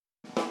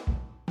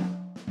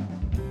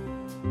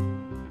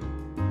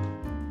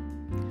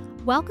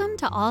Welcome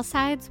to All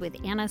Sides with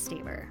Anna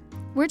Staver.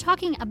 We're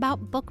talking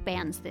about book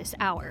bans this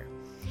hour.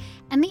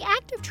 And the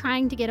act of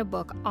trying to get a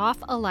book off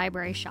a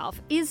library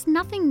shelf is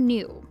nothing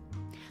new.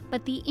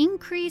 But the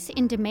increase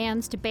in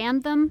demands to ban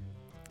them,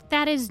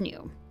 that is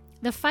new.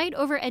 The fight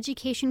over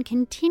education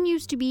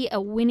continues to be a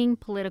winning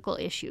political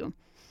issue,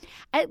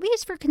 at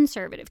least for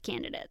conservative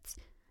candidates.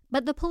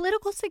 But the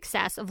political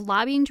success of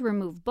lobbying to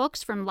remove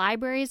books from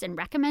libraries and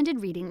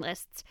recommended reading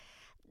lists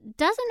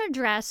doesn't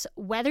address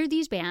whether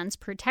these bans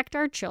protect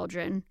our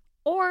children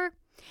or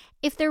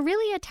if they're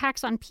really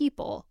attacks on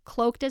people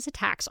cloaked as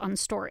attacks on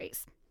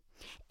stories.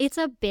 It's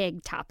a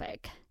big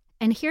topic.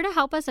 And here to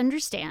help us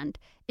understand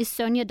is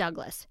Sonia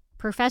Douglas,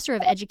 Professor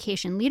of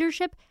Education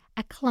Leadership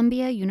at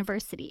Columbia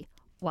University.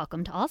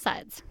 Welcome to All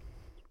Sides.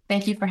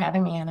 Thank you for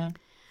having me, Anna.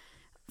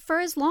 For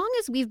as long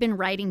as we've been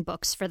writing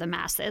books for the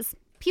masses,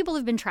 people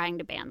have been trying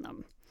to ban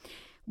them.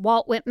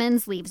 Walt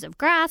Whitman's Leaves of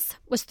Grass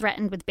was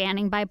threatened with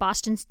banning by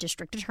Boston's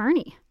district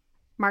attorney.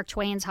 Mark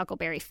Twain's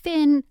Huckleberry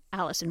Finn,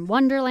 Alice in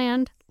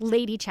Wonderland,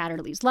 Lady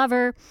Chatterley's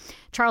Lover,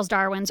 Charles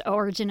Darwin's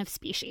Origin of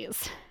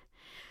Species.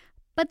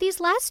 But these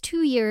last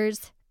 2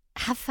 years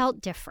have felt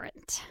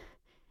different,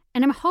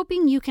 and I'm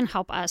hoping you can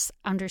help us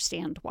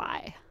understand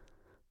why.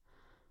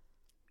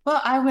 Well,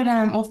 I would,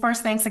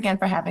 first, thanks again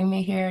for having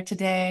me here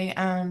today.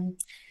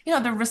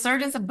 The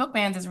resurgence of book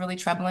bans is really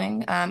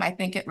troubling. I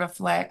think it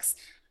reflects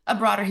a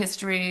broader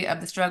history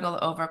of the struggle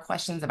over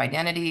questions of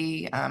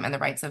identity and the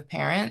rights of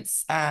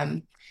parents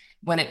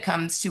when it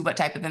comes to what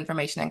type of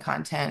information and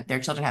content their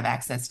children have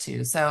access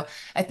to. So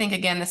I think,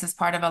 again, this is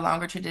part of a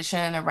longer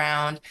tradition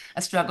around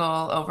a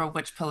struggle over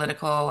which which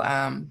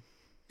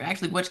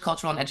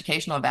cultural and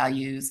educational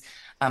values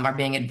are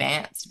being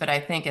advanced. But I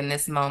think in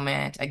this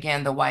moment,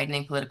 again, the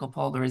widening political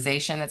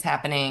polarization that's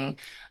happening,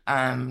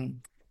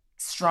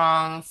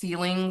 strong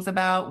feelings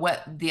about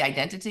what the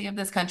identity of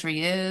this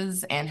country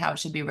is and how it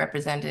should be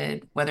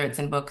represented, whether it's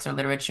in books or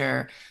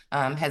literature,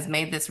 has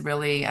made this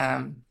really,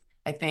 I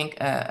think,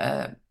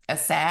 a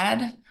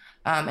sad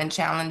and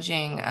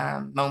challenging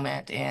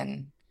moment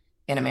in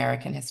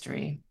American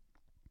history.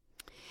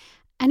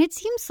 And it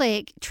seems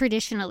like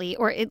traditionally,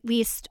 or at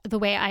least the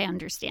way I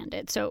understand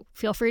it, so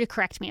feel free to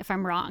correct me if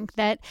I'm wrong,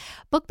 that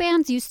book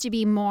bans used to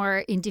be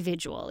more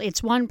individual.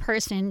 It's one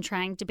person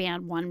trying to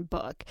ban one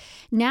book.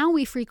 Now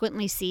we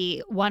frequently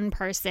see one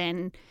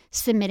person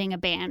submitting a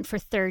ban for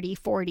 30,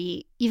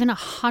 40, even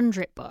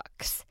 100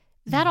 books.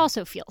 That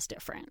also feels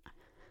different.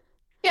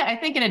 Yeah, I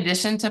think in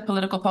addition to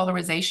political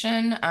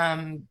polarization,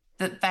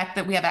 the fact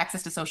that we have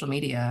access to social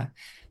media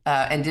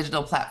and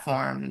digital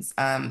platforms,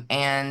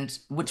 and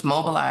which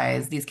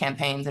mobilize these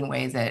campaigns in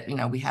ways that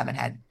we haven't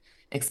had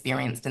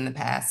experienced in the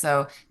past.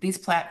 So these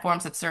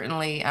platforms have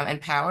certainly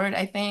empowered,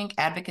 I think,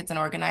 advocates and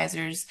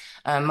organizers,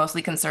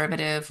 mostly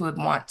conservative,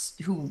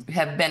 who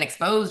have been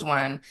exposed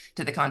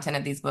to the content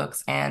of these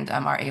books and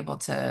are able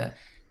to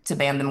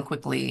ban them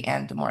quickly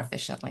and more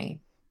efficiently.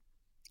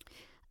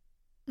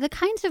 The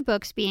kinds of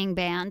books being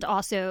banned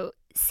also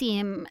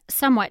seem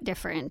somewhat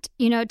different.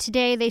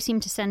 Today they seem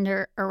to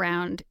center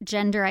around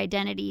gender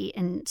identity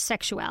and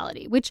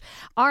sexuality, which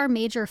are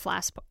major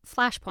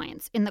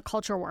flashpoints in the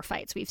culture war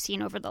fights we've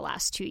seen over the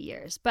last 2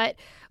 years. But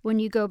when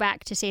you go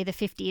back to, say, the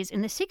 50s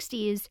and the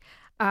 60s,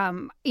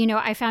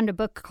 I found a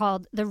book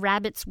called The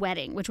Rabbit's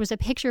Wedding, which was a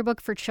picture book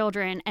for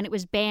children, and it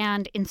was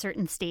banned in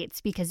certain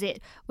states because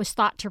it was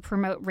thought to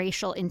promote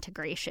racial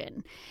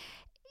integration.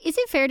 Is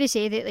it fair to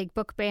say that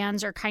book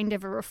bans are kind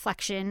of a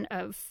reflection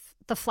of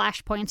the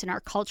flashpoints in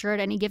our culture at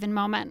any given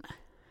moment?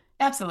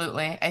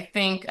 Absolutely. I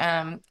think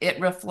it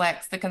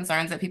reflects the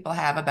concerns that people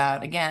have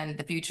about, again,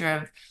 the future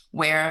of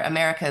where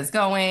America is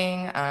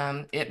going.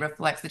 It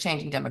reflects the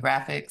changing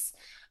demographics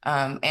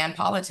and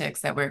politics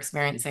that we're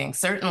experiencing,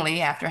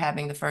 certainly after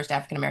having the first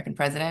African-American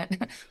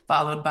president,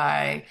 followed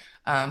by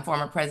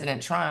former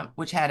President Trump,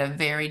 which had a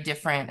very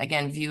different,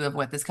 again, view of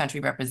what this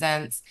country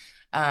represents.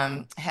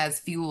 Has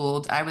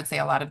fueled, I would say,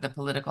 a lot of the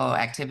political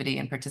activity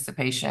and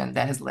participation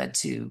that has led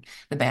to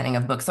the banning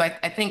of books. So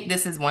I think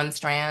this is one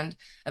strand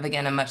of,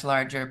 again, a much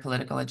larger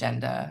political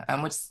agenda,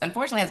 which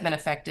unfortunately has been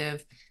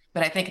effective,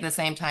 but I think at the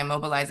same time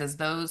mobilizes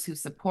those who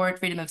support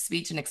freedom of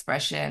speech and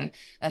expression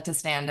to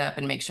stand up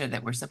and make sure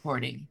that we're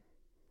supporting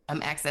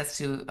access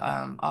to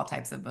all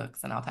types of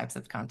books and all types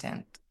of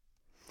content.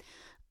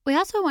 We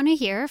also want to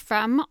hear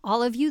from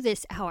all of you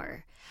this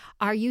hour.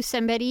 Are you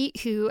somebody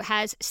who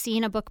has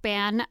seen a book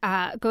ban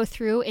go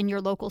through in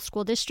your local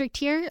school district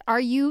here? Are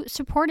you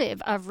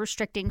supportive of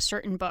restricting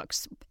certain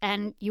books?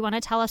 And you want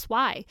to tell us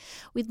why?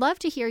 We'd love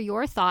to hear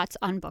your thoughts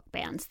on book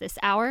bans this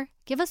hour.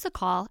 Give us a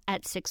call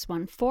at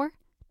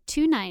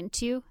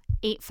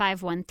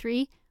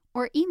 614-292-8513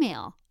 or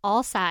email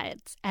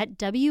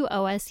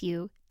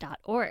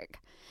allsides@wosu.org.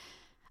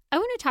 I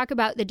want to talk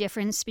about the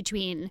difference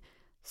between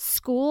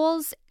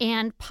schools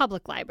and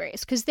public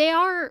libraries, because they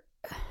are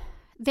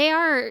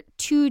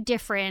two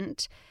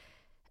different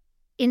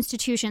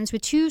institutions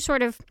with two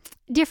sort of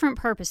different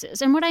purposes.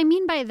 And what I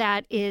mean by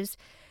that is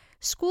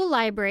school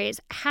libraries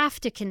have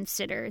to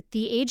consider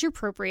the age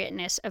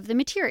appropriateness of the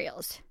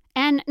materials.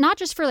 And not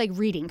just for like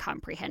reading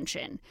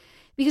comprehension.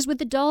 Because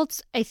with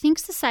adults, I think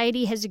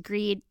society has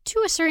agreed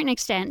to a certain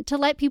extent to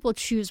let people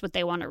choose what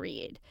they want to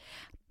read.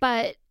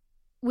 But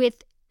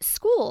with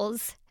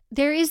schools,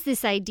 there is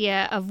this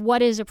idea of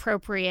what is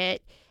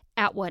appropriate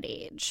at what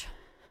age.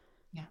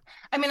 Yeah,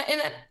 I mean,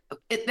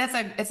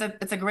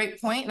 it's a great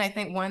point, and I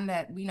think one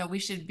that we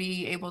should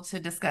be able to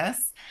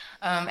discuss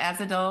as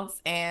adults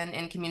and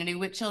in community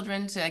with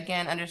children to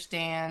again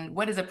understand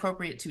what is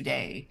appropriate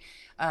today.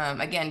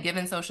 Again,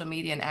 given social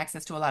media and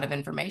access to a lot of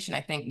information,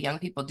 I think young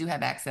people do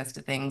have access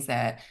to things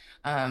that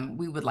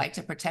we would like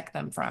to protect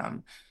them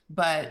from,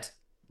 but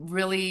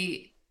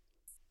really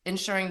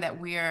ensuring that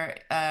we're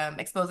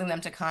exposing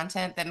them to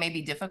content that may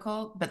be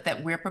difficult, but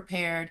that we're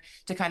prepared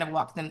to kind of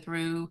walk them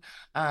through,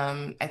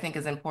 I think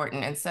is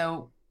important. And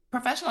so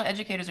professional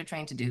educators are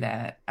trained to do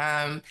that.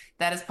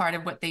 That is part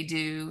of what they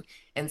do.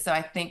 And so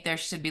I think there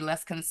should be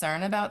less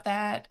concern about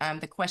that.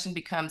 The question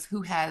becomes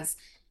who has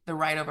the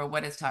right over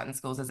what is taught in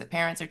schools? Is it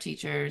parents or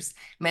teachers?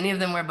 Many of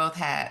them wear both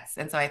hats.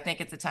 And so I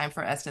think it's a time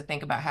for us to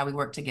think about how we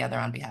work together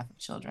on behalf of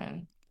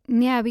children.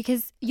 Yeah,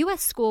 because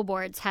U.S. school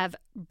boards have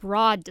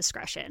broad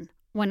discretion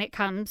when it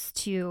comes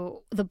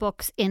to the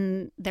books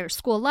in their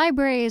school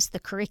libraries, the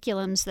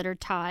curriculums that are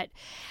taught.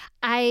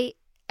 I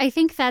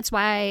think that's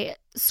why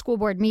school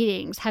board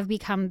meetings have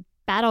become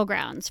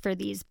battlegrounds for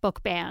these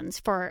book bans,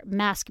 for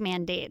mask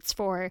mandates,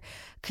 for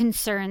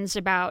concerns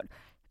about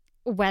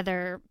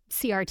whether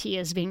CRT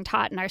is being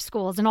taught in our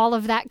schools and all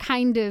of that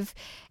kind of,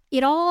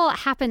 it all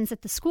happens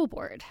at the school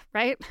board,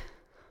 right?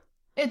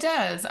 It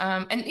does.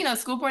 And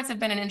school boards have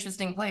been an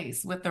interesting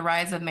place with the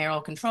rise of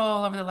mayoral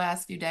control over the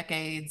last few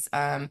decades,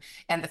 and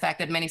the fact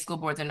that many school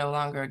boards are no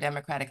longer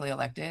democratically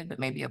elected, but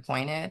maybe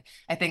appointed,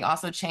 I think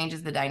also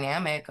changes the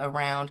dynamic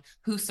around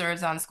who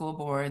serves on school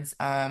boards,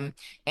 and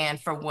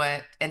for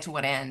what and to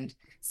what end.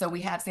 So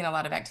we have seen a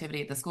lot of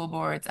activity at the school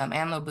boards.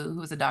 Anne Lobu,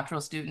 who's a doctoral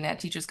student at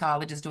Teachers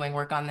College, is doing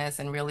work on this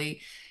and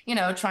really,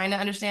 trying to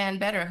understand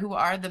better who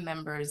are the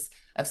members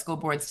of school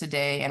boards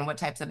today and what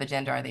types of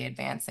agenda are they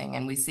advancing.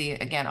 And we see,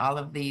 again, all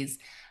of these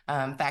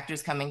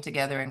factors coming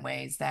together in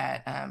ways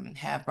that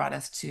have brought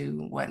us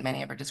to what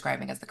many are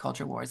describing as the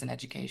culture wars in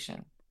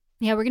education.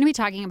 Yeah, we're going to be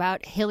talking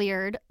about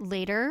Hilliard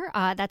later.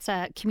 That's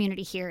a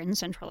community here in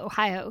Central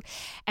Ohio,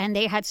 and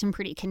they had some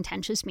pretty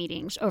contentious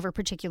meetings over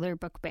particular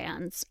book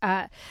bans.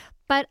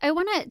 But I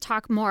want to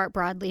talk more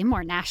broadly,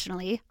 more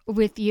nationally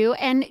with you.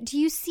 And do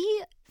you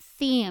see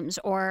themes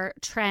or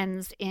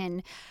trends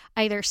in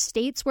either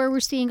states where we're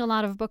seeing a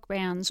lot of book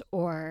bans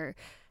or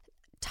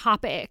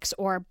topics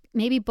or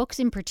maybe books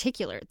in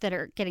particular that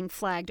are getting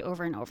flagged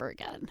over and over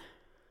again?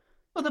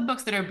 Well, the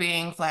books that are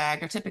being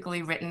flagged are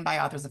typically written by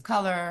authors of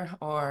color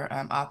or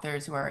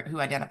authors who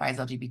identify as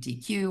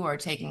LGBTQ or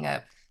taking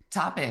up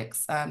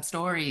topics,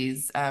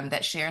 stories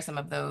that share some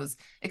of those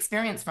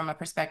experience from a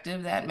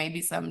perspective that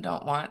maybe some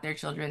don't want their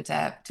children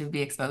to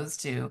be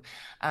exposed to.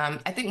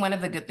 I think one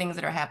of the good things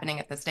that are happening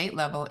at the state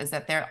level is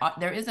that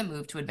there is a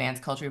move to advance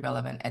culturally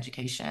relevant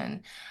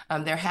education.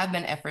 There have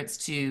been efforts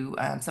to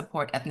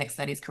support ethnic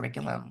studies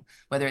curriculum,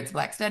 whether it's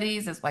Black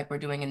studies, as like we're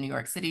doing in New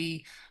York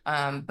City,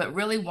 but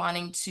really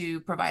wanting to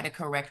provide a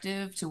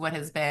corrective to what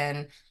has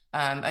been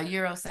a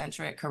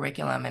Eurocentric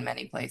curriculum in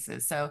many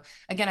places. So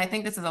again, I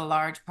think this is a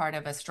large part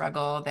of a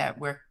struggle that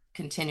we're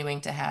continuing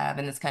to have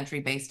in this country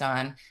based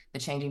on the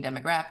changing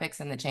demographics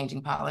and the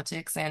changing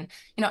politics. And,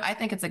 I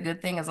think it's a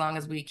good thing as long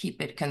as we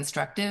keep it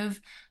constructive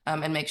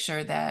and make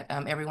sure that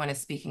everyone is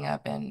speaking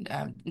up and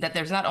that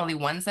there's not only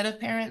one set of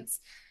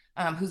parents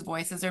whose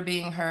voices are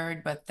being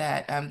heard, but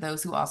that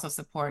those who also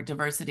support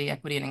diversity,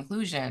 equity, and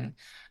inclusion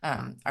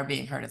are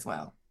being heard as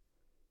well.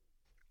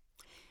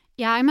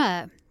 Yeah,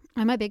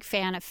 I'm a big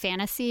fan of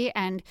fantasy,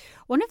 and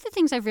one of the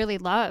things I've really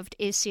loved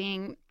is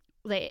seeing,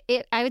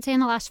 I would say in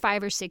the last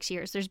 5 or 6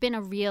 years, there's been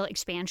a real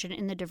expansion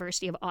in the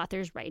diversity of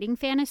authors writing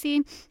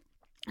fantasy.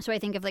 So I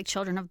think of like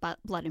Children of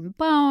Blood and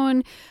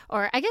Bone,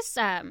 or I guess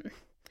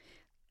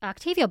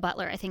Octavia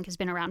Butler, I think, has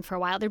been around for a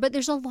while there, but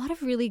there's a lot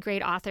of really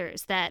great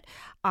authors that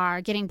are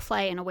getting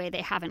play in a way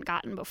they haven't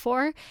gotten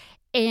before.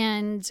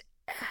 And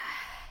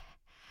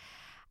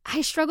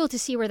I struggle to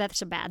see where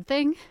that's a bad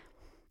thing,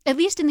 at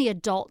least in the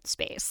adult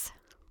space.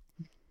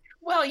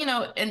 Well,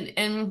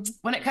 and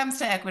when it comes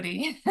to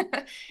equity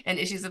and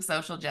issues of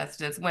social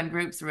justice, when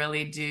groups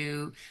really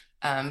do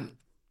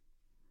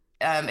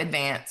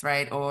advance,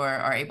 right, or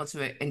are able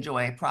to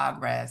enjoy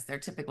progress, there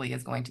typically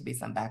is going to be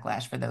some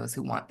backlash for those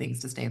who want things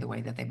to stay the way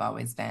that they've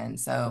always been.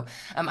 So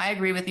I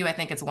agree with you. I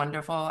think it's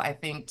wonderful. I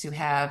think to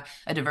have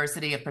a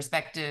diversity of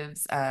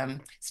perspectives,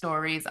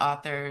 stories,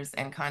 authors,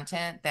 and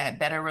content that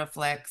better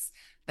reflects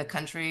the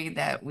country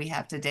that we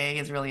have today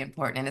is really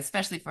important, and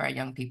especially for our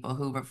young people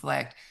who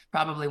reflect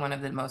probably one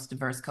of the most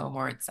diverse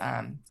cohorts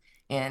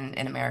in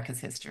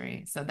America's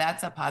history. So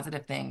that's a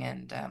positive thing,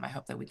 and I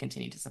hope that we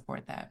continue to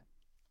support that.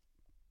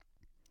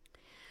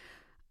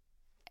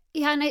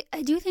 Yeah, and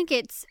I do think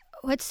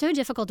what's so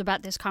difficult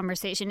about this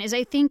conversation is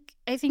I think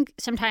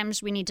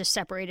sometimes we need to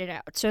separate it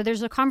out. So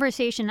there's a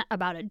conversation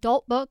about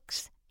adult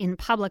books in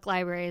public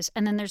libraries,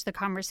 and then there's the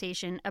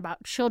conversation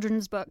about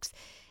children's books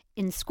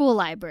in school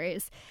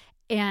libraries.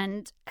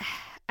 And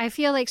I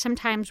feel like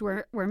sometimes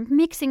we're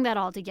mixing that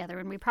all together,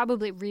 and we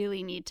probably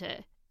really need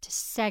to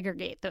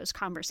segregate those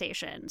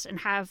conversations and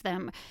have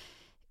them,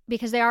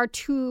 because they are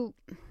two.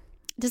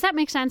 Does that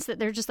make sense that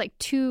they're just like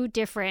two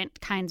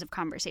different kinds of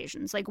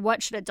conversations? Like,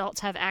 what should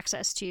adults have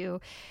access to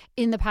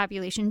in the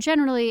population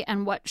generally,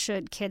 and what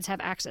should kids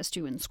have access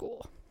to in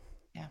school?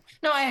 Yeah.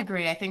 No, I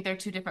agree. I think they're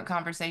two different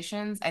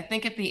conversations. I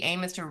think if the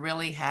aim is to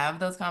really have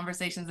those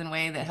conversations in a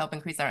way that help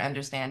increase our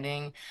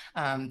understanding,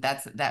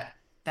 that's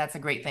a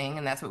great thing,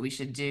 and that's what we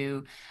should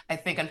do. I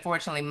think,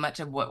 unfortunately,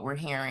 much of what we're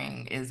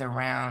hearing is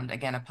around,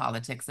 again, a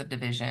politics of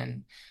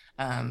division.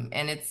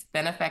 And it's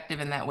been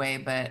effective in that way,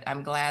 but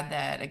I'm glad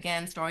that,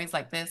 again, stories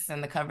like this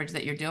and the coverage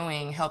that you're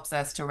doing helps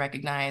us to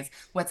recognize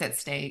what's at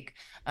stake,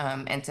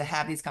 and to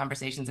have these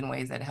conversations in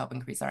ways that help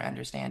increase our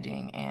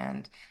understanding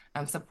and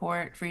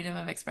support freedom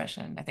of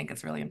expression. I think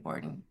it's really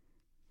important,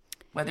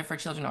 whether for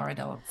children or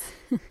adults.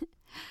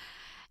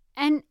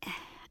 And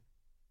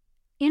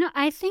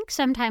I think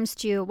sometimes,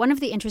 too, one of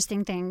the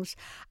interesting things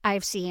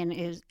I've seen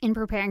is in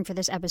preparing for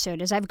this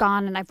episode is I've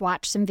gone and I've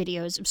watched some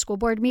videos of school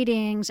board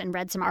meetings and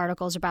read some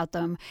articles about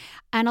them.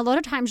 And a lot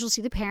of times you'll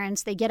see the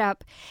parents, they get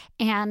up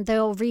and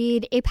they'll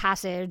read a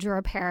passage or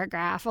a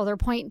paragraph, or they'll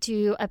point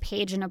to a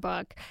page in a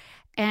book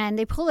and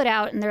they pull it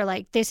out and they're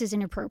like, this is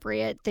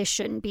inappropriate. This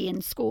shouldn't be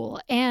in school.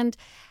 And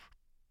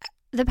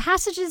the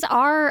passages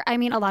are, a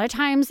lot of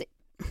times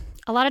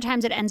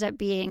it ends up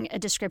being a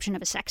description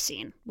of a sex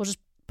scene. We'll just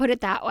put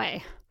it that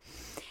way.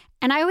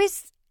 And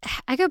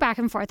I go back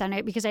and forth on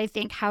it, because I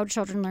think how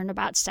children learn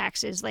about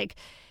sex is like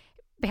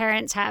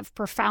parents have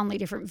profoundly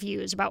different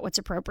views about what's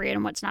appropriate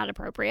and what's not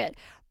appropriate.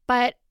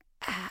 But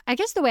I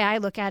guess the way I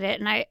look at it,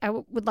 and I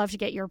would love to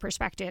get your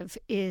perspective,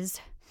 is,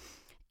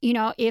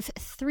 if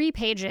 3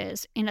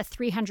 pages in a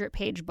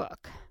 300-page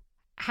book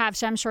have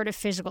some sort of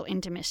physical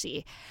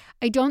intimacy,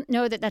 I don't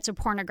know that that's a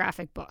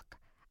pornographic book.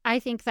 I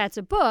think that's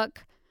a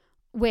book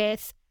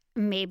with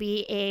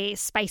maybe a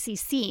spicy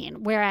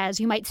scene, whereas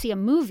you might see a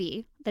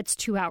movie that's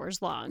 2 hours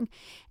long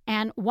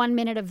and 1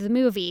 minute of the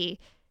movie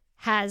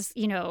has,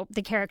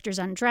 the characters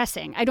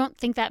undressing. I don't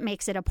think that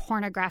makes it a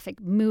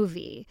pornographic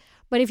movie.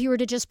 But if you were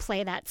to just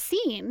play that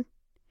scene,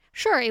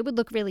 sure, it would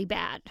look really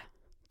bad.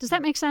 Does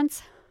that make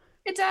sense?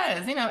 It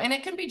does, and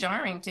it can be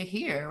jarring to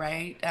hear,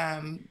 right?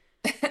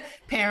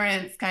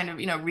 Parents kind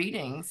of,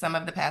 reading some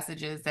of the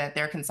passages that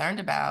they're concerned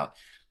about.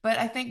 But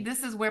I think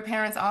this is where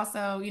parents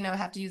also,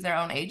 have to use their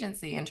own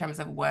agency in terms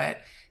of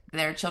what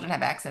their children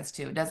have access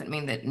to. It doesn't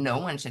mean that no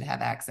one should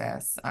have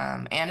access.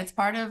 And it's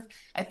part of,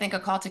 I think, a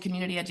call to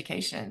community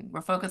education.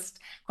 We're focused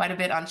quite a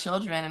bit on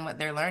children and what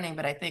they're learning,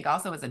 but I think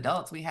also as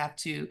adults, we have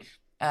to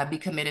be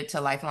committed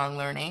to lifelong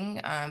learning,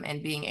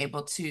 and being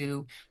able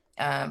to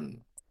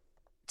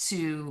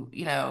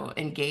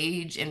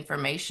engage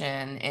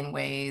information in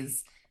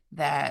ways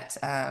that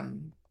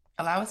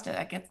allow us to,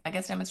 I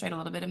guess, demonstrate a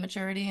little bit of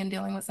maturity in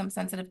dealing with some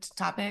sensitive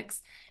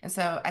topics. And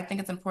so I think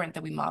it's important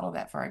that we model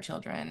that for our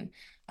children,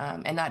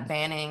 and not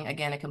banning,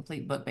 again, a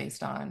complete book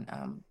based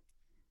on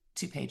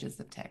 2 pages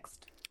of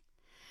text.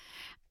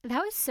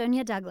 That was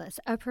Sonia Douglas,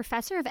 a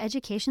professor of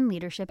education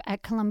leadership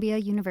at Columbia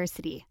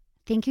University.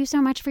 Thank you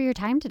so much for your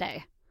time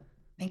today.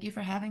 Thank you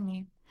for having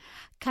me.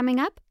 Coming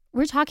up,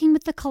 we're talking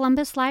with the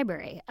Columbus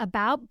Library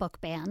about book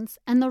bans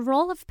and the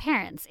role of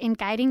parents in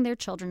guiding their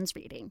children's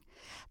reading.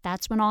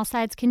 That's when All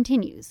Sides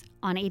continues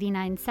on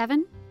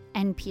 89.7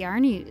 NPR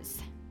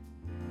News.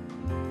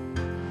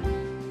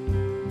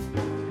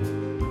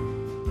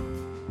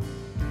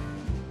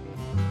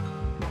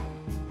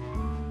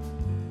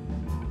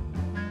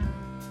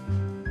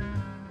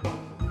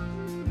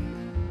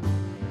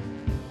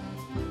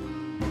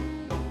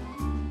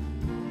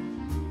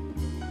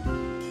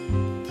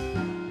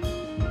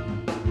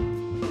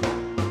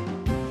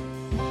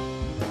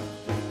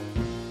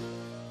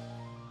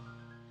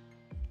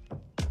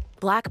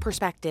 Black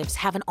perspectives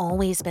haven't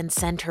always been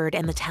centered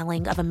in the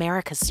telling of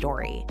America's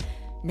story.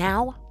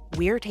 Now,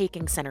 we're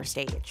taking center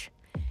stage.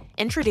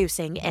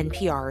 Introducing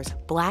NPR's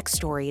Black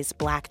Stories,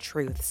 Black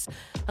Truths,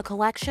 a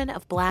collection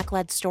of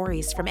Black-led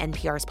stories from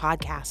NPR's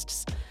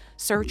podcasts.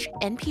 Search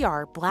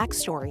NPR Black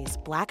Stories,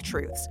 Black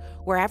Truths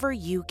wherever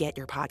you get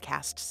your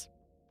podcasts.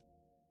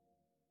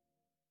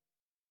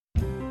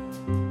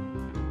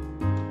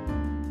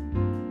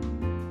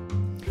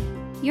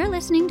 You're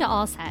listening to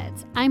All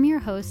Sides. I'm your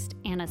host,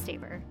 Anna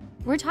Staver.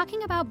 We're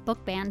talking about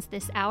book bans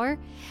this hour,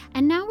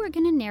 and now we're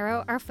going to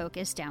narrow our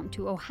focus down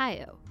to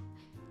Ohio.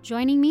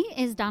 Joining me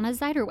is Donna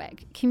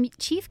Zeiderweg,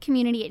 Chief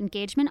Community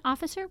Engagement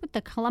Officer with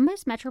the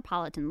Columbus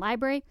Metropolitan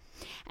Library,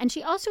 and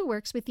she also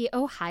works with the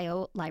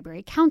Ohio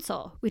Library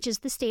Council, which is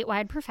the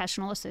statewide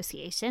professional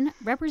association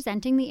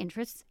representing the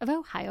interests of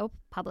Ohio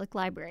public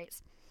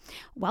libraries.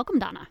 Welcome,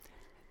 Donna.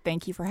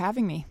 Thank you for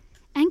having me.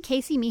 And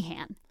Casey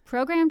Meehan,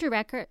 Program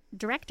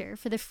Director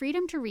for the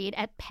Freedom to Read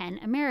at PEN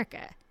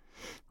America.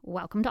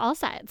 Welcome to All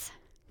Sides.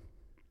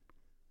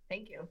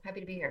 Thank you.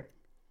 Happy to be here.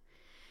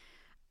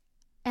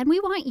 And we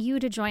want you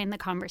to join the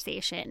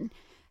conversation.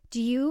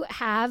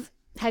 Have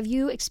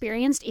you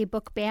experienced a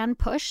book ban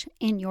push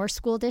in your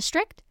school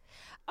district?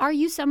 Are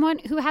you someone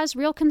who has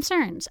real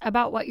concerns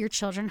about what your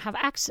children have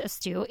access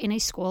to in a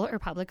school or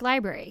public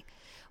library?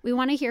 We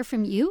want to hear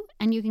from you,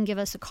 and you can give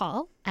us a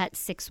call at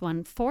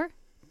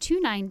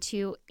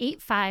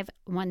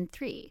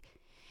 614-292-8513.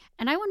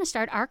 And I want to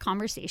start our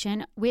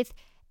conversation with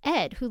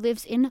Ed, who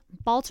lives in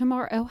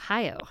Baltimore,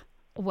 Ohio.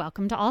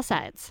 Welcome to All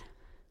Sides.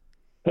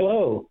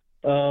 Hello.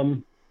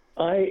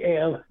 I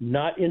am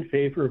not in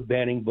favor of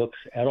banning books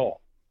at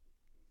all.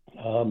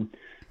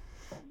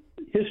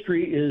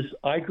 History is,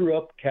 I grew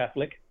up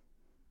Catholic,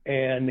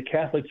 and the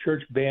Catholic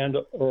Church banned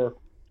or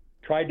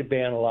tried to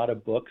ban a lot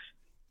of books.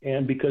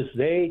 And because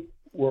they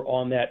were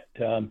on that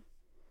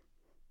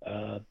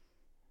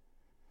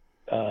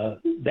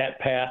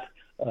path,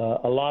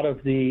 a lot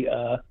of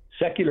the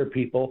secular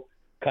people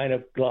kind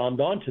of glommed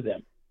onto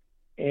them.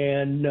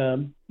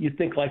 And you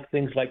think like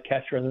things like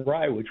Catcher in the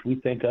Rye, which we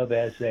think of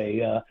as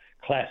a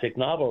classic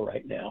novel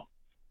right now.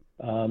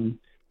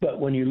 But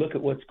when you look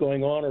at what's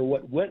going on or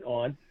what went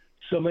on,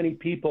 so many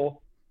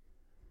people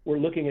were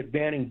looking at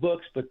banning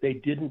books, but they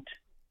didn't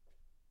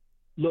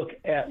look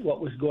at what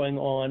was going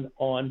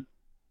on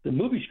the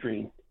movie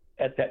screen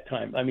at that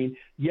time. I mean,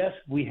 yes,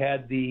 we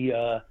had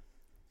the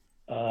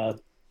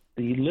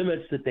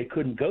limits that they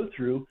couldn't go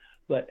through,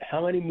 but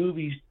how many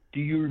movies do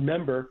you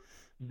remember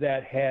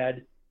that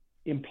had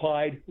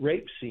implied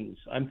rape scenes?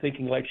 I'm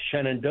thinking like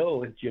Shenandoah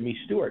with Jimmy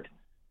Stewart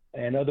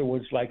and other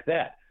ones like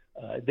that.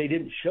 They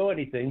didn't show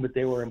anything, but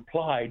they were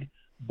implied.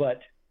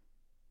 But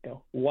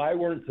why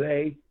weren't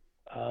they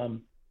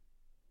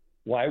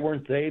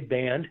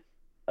banned?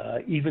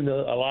 Even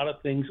though a lot of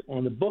things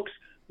on the books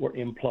were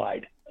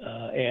implied.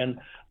 And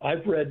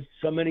I've read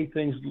so many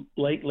things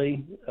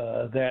lately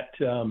that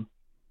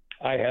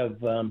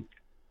I've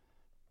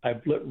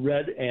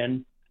read,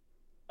 and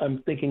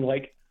I'm thinking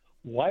like,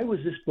 why was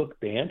this book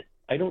banned?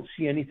 I don't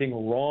see anything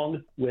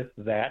wrong with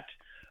that.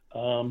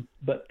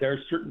 But there are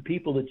certain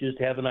people that just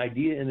have an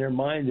idea in their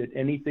mind that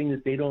anything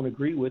that they don't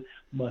agree with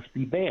must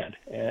be banned.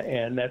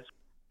 And that's.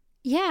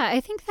 Yeah, I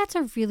think that's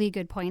a really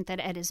good point that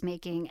Ed is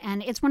making.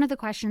 And it's one of the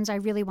questions I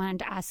really wanted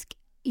to ask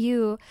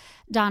you,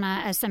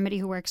 Donna, as somebody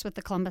who works with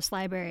the Columbus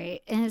Library,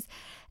 is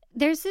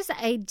there's this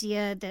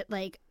idea that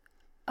like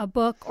a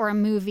book or a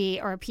movie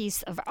or a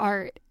piece of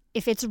art,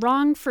 if it's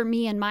wrong for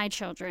me and my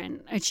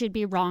children, it should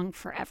be wrong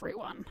for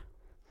everyone.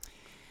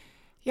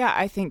 Yeah,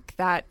 I think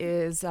that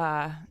is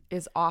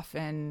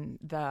often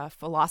the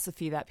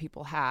philosophy that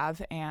people have,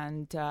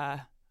 and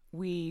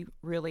we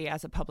really,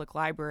 as a public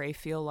library,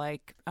 feel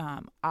like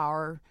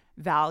our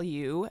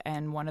value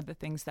and one of the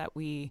things that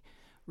we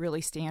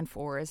really stand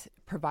for is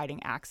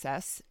providing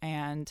access,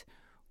 and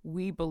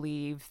we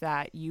believe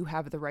that you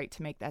have the right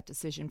to make that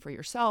decision for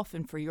yourself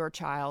and for your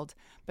child,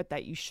 but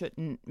that you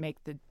shouldn't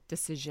make the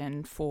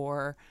decision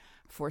for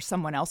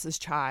someone else's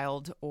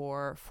child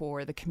or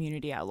for the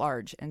community at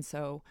large. And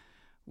so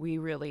we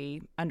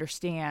really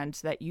understand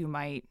that you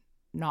might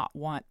not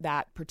want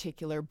that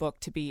particular book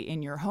to be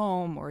in your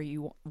home, or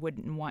you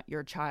wouldn't want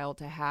your child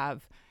to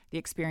have the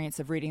experience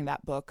of reading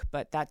that book,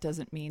 but that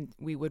doesn't mean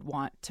we would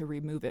want to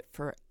remove it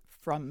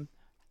from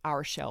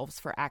our shelves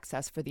for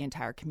access for the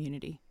entire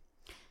community.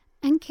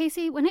 And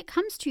Casey, when it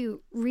comes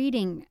to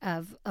reading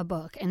of a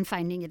book and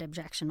finding it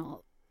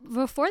objectionable,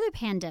 before the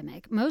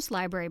pandemic, most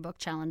library book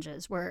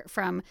challenges were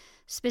from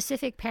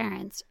specific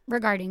parents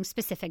regarding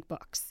specific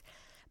books.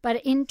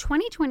 But in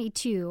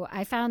 2022,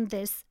 I found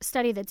this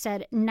study that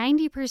said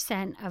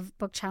 90% of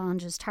book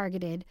challenges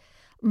targeted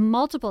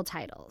multiple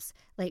titles,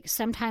 like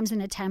sometimes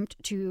an attempt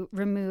to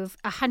remove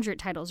 100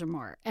 titles or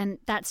more. And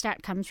that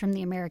stat comes from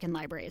the American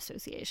Library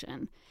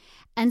Association.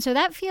 And so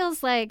that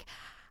feels like,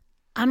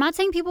 I'm not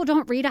saying people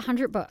don't read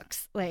 100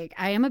 books. Like,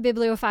 I am a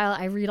bibliophile.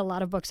 I read a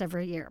lot of books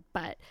every year.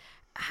 But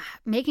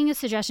making a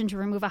suggestion to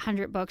remove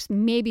 100 books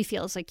maybe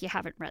feels like you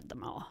haven't read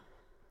them all.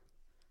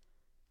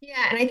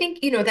 Yeah, and I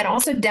think, that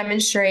also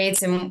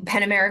demonstrates, and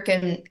PEN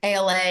American,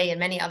 ALA, and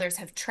many others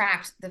have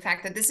tracked the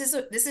fact that this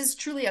is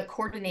truly a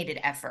coordinated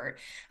effort.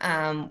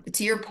 To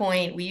your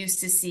point, we used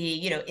to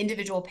see,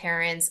 individual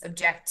parents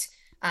object,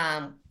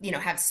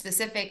 have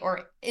specific,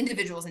 or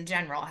individuals in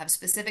general have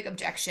specific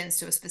objections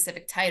to a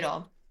specific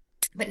title.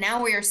 But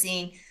now we are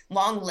seeing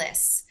long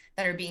lists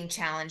that are being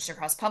challenged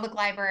across public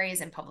libraries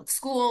and public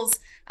schools.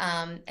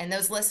 And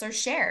those lists are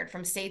shared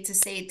from state to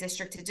state,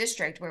 district to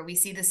district, where we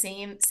see the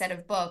same set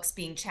of books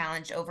being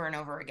challenged over and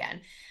over again.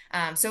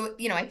 So,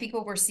 I think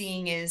what we're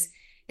seeing is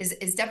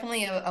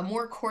definitely a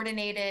more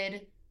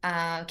coordinated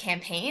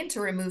campaign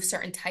to remove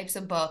certain types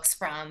of books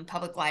from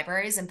public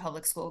libraries and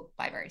public school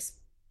libraries.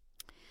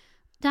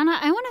 Donna,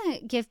 I want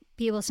to give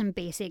people some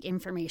basic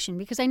information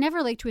because I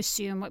never like to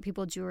assume what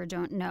people do or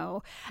don't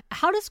know.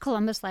 How does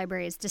Columbus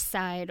Libraries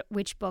decide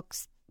which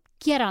books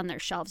get on their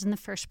shelves in the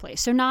first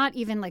place? So not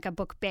even like a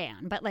book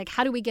ban, but like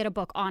how do we get a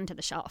book onto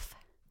the shelf?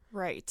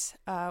 Right.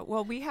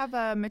 Well, we have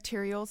a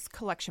materials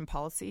collection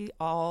policy.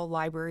 All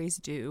libraries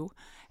do.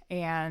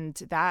 And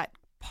that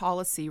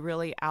policy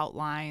really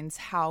outlines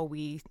how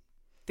we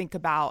think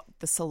about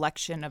the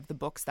selection of the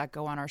books that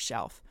go on our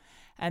shelf.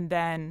 And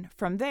then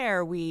from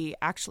there, we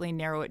actually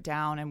narrow it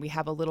down and we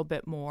have a little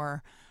bit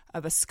more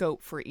a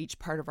scope for each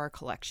part of our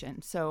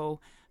collection. So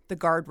the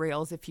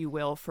guardrails, if you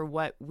will, for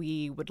what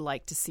we would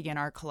like to see in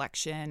our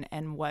collection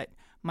and what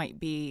might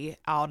be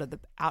out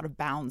of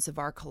bounds of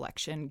our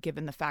collection,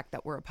 given the fact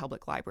that we're a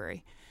public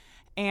library.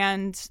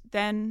 And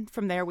then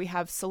from there, we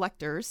have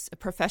selectors,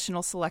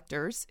 professional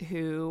selectors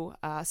who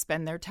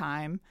spend their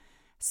time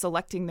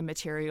selecting the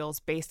materials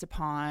based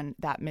upon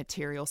that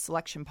material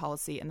selection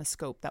policy and the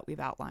scope that we've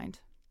outlined.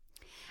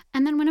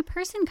 And then when a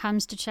person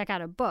comes to check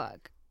out a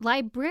book,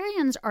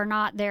 librarians are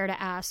not there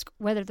to ask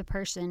whether the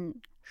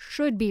person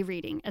should be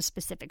reading a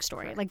specific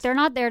story. Correct. Like, they're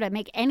not there to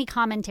make any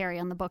commentary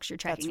on the books you're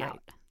checking out.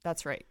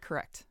 That's right.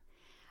 Correct.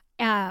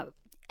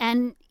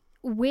 And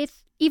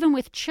even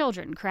with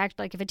children, correct?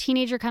 Like, if a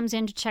teenager comes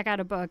in to check out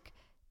a book,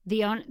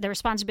 the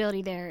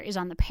responsibility there is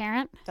on the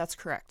parent. That's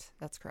correct.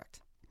 That's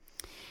correct.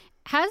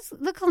 Has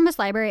the Columbus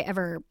Library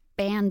ever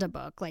banned a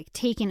book, like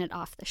taking it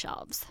off the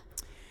shelves?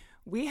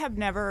 We have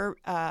never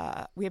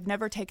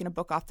taken a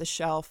book off the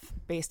shelf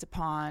based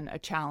upon a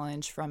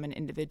challenge from an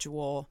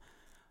individual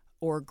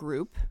or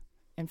group.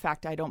 In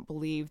fact, I don't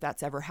believe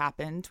that's ever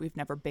happened. We've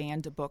never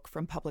banned a book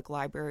from public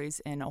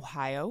libraries in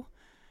Ohio.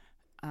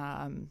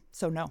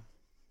 So no.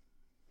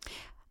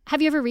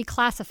 Have you ever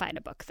reclassified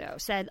a book, though?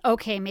 Said,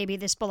 okay, maybe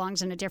this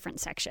belongs in a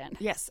different section?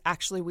 Yes,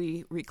 actually,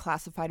 we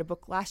reclassified a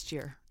book last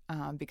year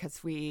because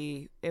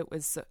it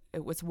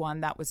was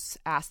one that was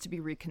asked to be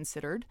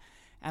reconsidered,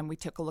 and we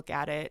took a look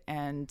at it,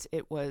 and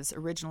it was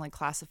originally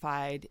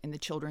classified in the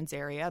children's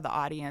area. The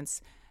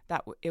audience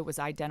that it was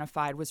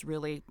identified was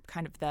really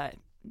kind of the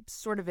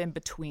sort of in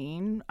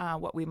between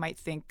what we might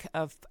think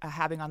of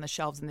having on the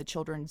shelves in the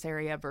children's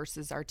area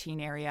versus our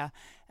teen area,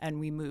 and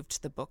we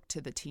moved the book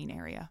to the teen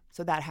area.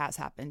 So that has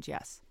happened,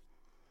 yes.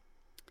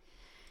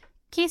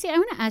 Casey, I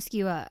want to ask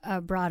you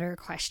a broader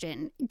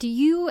question. Do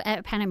you,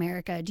 at PEN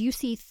America, do you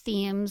see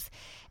themes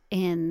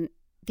in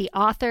the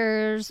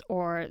authors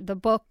or the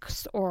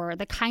books or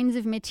the kinds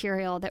of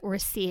material that we're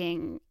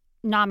seeing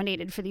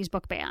nominated for these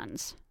book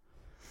bans?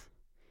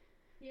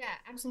 Yeah,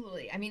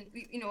 absolutely. I mean,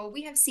 what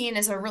we have seen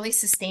is a really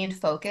sustained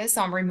focus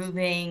on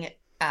removing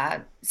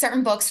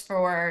certain books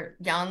for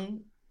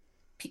young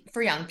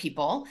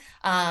people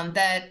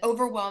that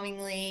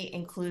overwhelmingly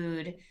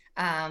include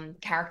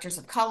characters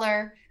of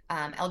color,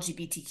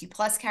 LGBTQ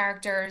plus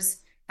characters,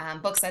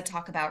 books that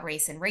talk about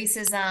race and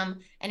racism,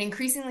 and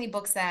increasingly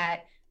books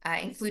that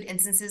include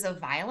instances of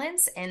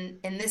violence. And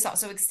this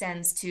also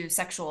extends to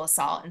sexual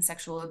assault and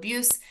sexual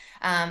abuse,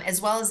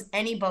 as well as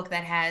any book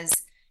that has,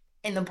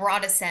 in the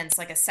broadest sense,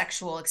 like a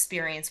sexual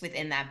experience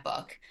within that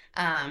book.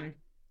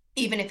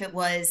 Even if it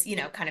was,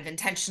 kind of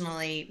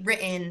intentionally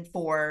written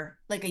for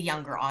like a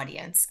younger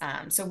audience.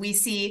 So we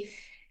see,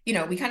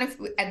 we kind of,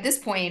 at this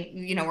point,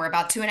 we're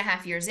about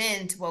 2.5 years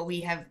into what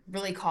we have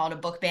really called a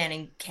book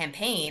banning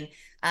campaign.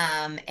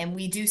 And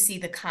we do see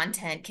the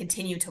content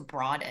continue to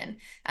broaden.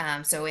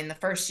 So in the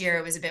first year,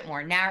 it was a bit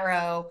more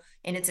narrow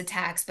in its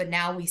attacks, but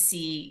now we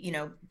see,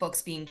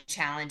 books being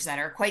challenged that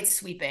are quite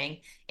sweeping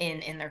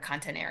in their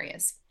content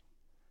areas.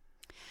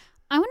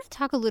 I want to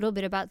talk a little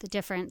bit about the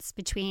difference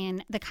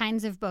between the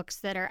kinds of books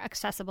that are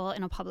accessible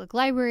in a public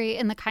library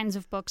and the kinds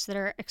of books that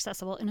are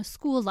accessible in a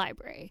school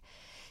library.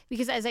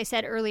 Because as I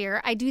said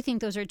earlier, I do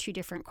think those are two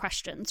different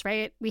questions,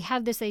 right? We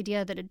have this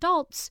idea that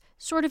adults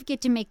sort of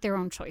get to make their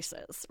own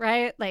choices,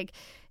 right? Like,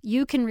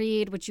 you can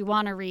read what you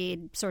want to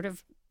read, sort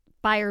of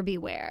buyer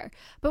beware.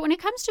 But when it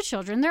comes to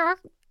children, there are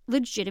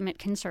legitimate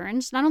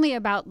concerns, not only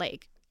about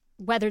like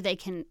whether they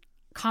can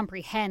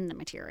comprehend the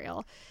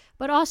material,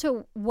 but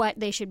also what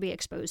they should be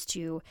exposed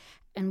to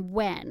and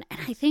when.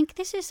 And I think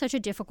this is such a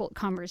difficult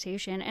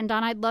conversation. And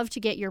Don, I'd love to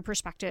get your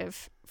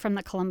perspective from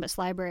the Columbus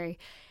Library.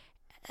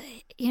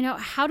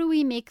 How do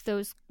we make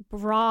those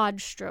broad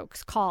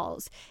strokes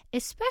calls,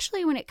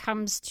 especially when it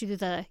comes to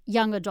the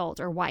young adult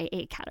or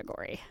YA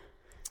category?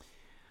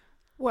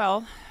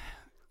 Well,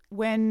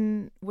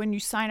 when you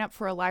sign up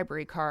for a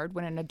library card,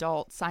 when an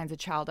adult signs a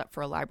child up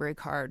for a library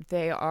card,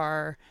 they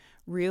are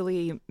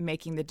really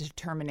making the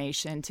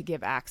determination to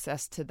give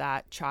access to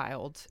that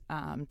child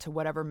to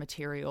whatever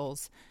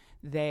materials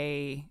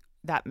that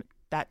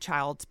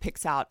child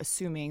picks out,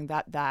 assuming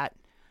that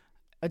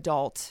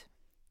adult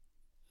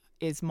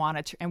is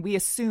and we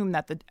assume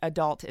that the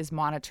adult is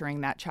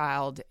monitoring that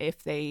child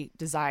if they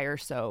desire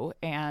so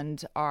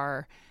and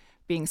are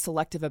being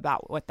selective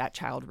about what that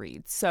child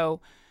reads.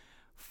 So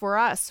for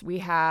us, we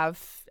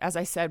have, as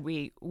I said,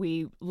 we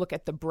look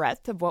at the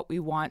breadth of what we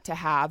want to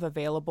have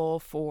available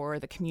for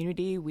the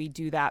community. We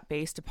do that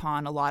based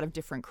upon a lot of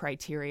different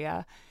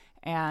criteria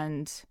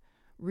and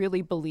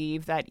really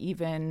believe that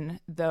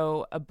even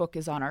though a book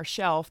is on our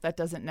shelf, that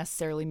doesn't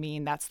necessarily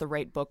mean that's the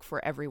right book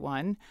for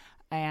everyone.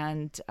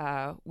 And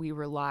we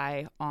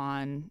rely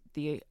on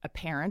a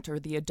parent or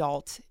the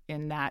adult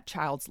in that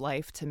child's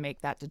life to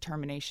make that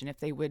determination if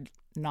they would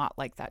not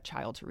like that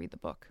child to read the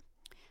book.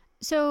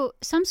 So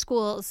some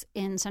schools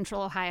in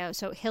Central Ohio,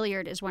 so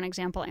Hilliard is one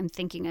example I'm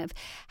thinking of,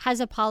 has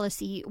a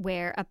policy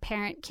where a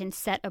parent can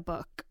set a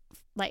book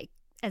like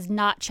as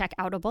not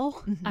check-outable.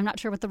 Mm-hmm. I'm not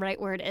sure what the right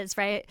word is,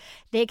 right?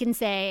 They can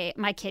say,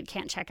 my kid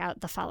can't check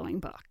out the following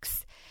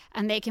books.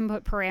 and they can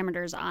put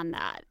parameters on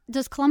that.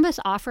 Does Columbus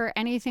offer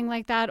anything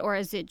like that, or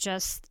is it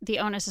just the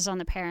onus is on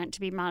the parent to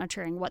be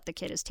monitoring what the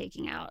kid is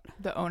taking out?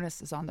 The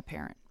onus is on the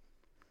parent.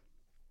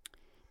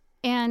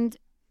 And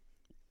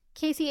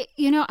Casey,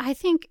 I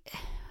think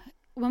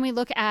when we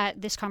look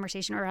at this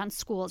conversation around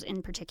schools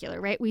in particular,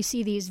 right, we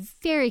see these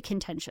very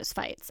contentious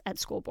fights at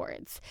school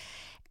boards.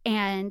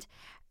 And,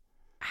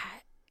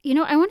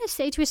 I want to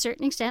say to a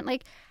certain extent,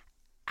 like,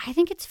 I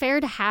think it's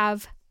fair to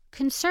have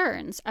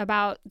concerns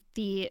about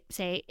the,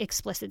 say,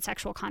 explicit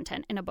sexual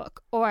content in a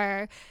book.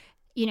 Or,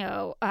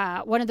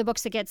 one of the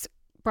books that gets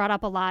brought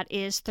up a lot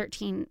is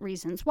 13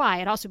 Reasons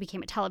Why. It also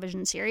became a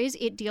television series.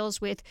 It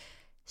deals with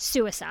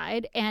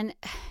suicide. And,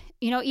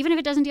 even if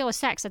it doesn't deal with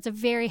sex, that's a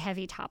very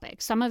heavy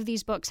topic. Some of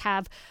these books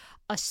have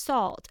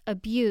assault,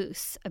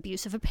 abuse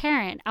of a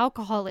parent,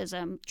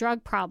 alcoholism,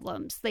 drug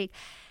problems. Like,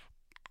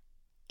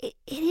 it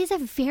is a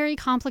very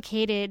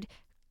complicated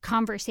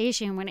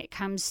conversation when it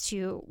comes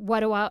to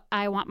what do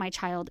I want my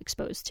child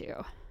exposed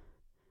to.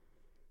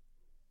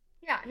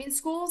 Yeah, I mean,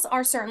 schools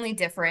are certainly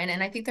different,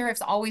 and I think there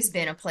has always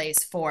been a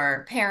place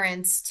for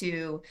parents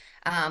to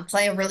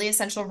play a really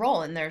essential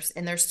role in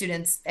their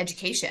students'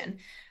 education.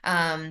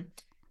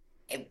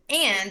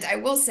 And I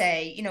will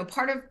say,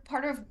 part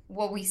of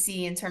what we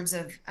see in terms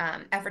of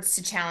efforts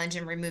to challenge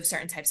and remove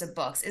certain types of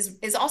books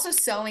is also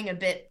sowing a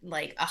bit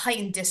like a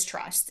heightened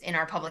distrust in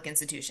our public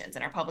institutions,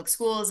 in our public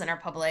schools, and our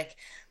public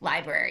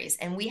libraries.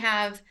 And we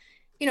have,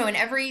 in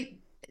every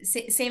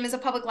same as a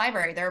public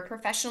library, there are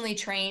professionally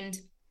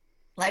trained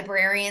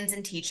librarians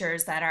and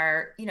teachers that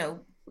are,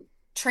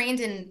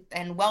 trained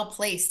and well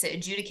placed to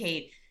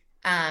adjudicate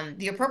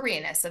the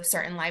appropriateness of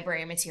certain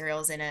library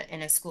materials in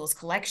a school's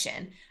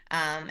collection.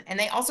 And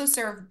they also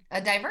serve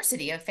a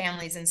diversity of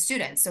families and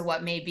students. So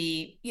what may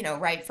be,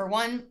 right for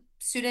one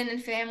student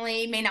and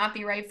family may not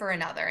be right for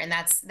another. And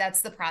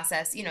that's the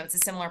process. It's a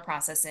similar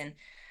process in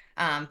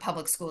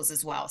public schools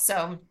as well.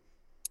 So,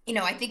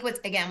 I think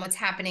what's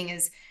happening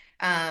is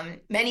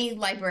many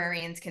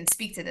librarians can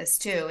speak to this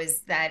too,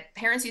 is that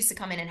parents used to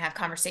come in and have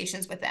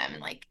conversations with them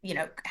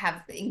and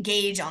have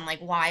engage on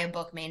why a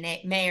book may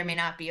or may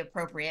not be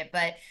appropriate.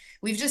 But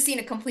we've just seen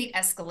a complete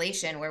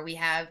escalation where we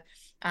have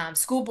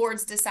school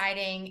boards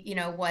deciding,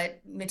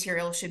 what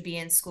material should be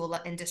in school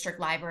and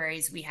district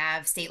libraries. We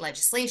have state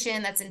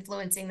legislation that's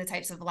influencing the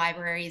types of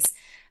libraries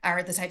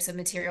or the types of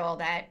material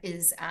that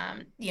is,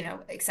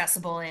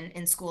 accessible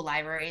in school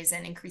libraries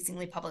and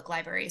increasingly public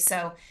libraries.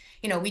 So,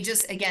 we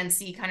just, again,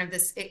 see kind of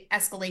this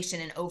escalation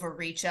and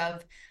overreach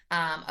of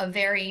a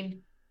very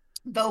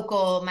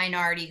vocal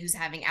minority who's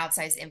having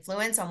outsized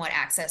influence on what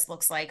access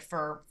looks like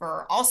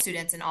for all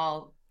students and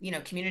all,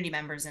 community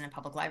members in a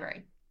public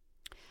library.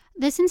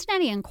 The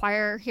Cincinnati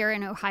Enquirer here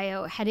in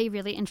Ohio had a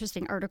really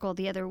interesting article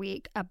the other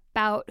week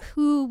about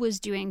who was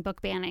doing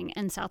book banning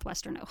in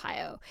southwestern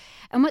Ohio.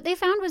 And what they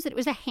found was that it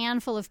was a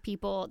handful of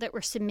people that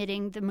were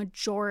submitting the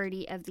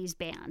majority of these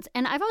bans.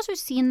 And I've also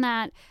seen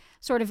that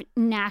sort of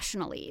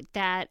nationally,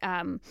 that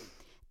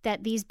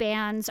these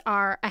bans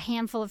are a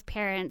handful of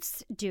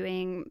parents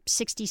doing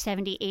 60,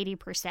 70,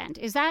 80%.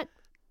 Is that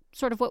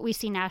sort of what we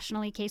see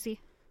nationally,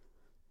 Casey?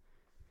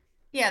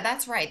 Yeah,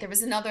 that's right. There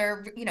was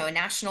another, a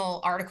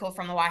national article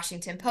from the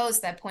Washington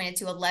Post that pointed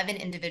to 11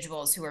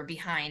 individuals who are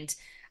behind,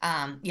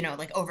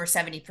 over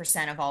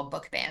 70% of all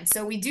book bans.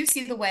 So we do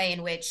see the way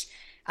in which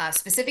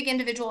specific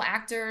individual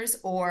actors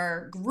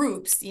or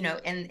groups,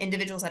 and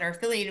individuals that are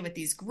affiliated with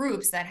these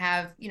groups that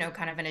have,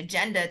 kind of an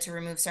agenda to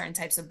remove certain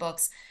types of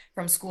books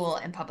from school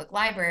and public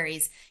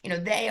libraries,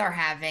 they are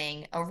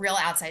having a real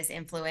outsized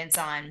influence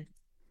on,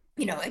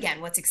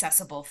 again, what's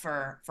accessible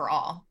for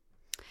all.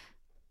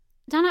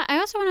 Donna, I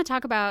also want to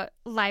talk about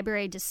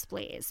library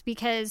displays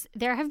because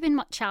there have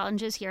been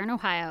challenges here in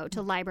Ohio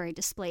to library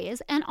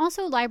displays and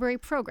also library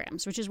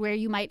programs, which is where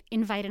you might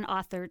invite an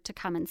author to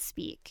come and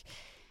speak.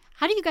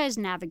 How do you guys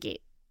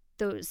navigate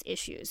those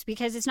issues?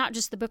 Because it's not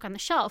just the book on the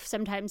shelf.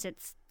 Sometimes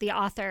it's the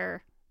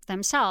author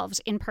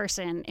themselves in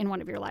person in one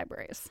of your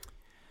libraries.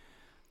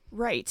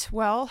 Right.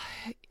 Well,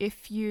 we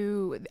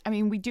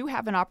do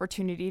have an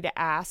opportunity to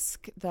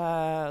ask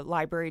the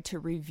library to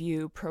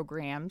review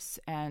programs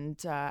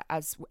and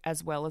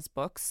as well as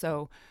books.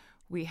 So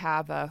we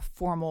have a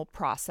formal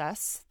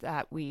process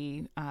that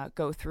we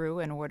go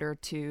through in order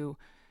to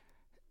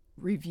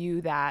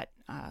review that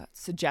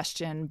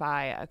suggestion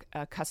by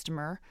a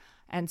customer.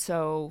 And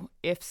so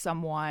if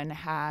someone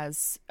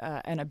has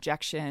an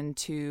objection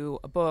to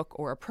a book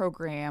or a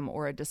program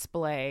or a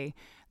display,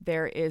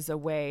 there is a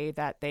way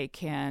that they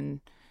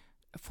can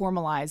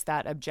formalize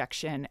that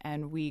objection,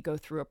 and we go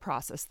through a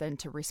process then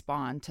to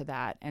respond to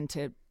that and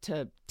to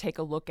take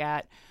a look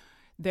at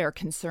their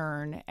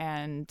concern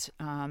and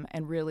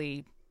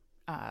really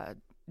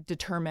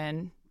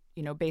determine,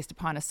 based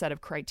upon a set of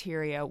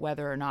criteria,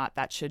 whether or not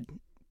that should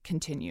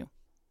continue.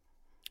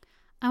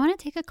 I want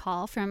to take a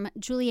call from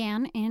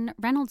Julianne in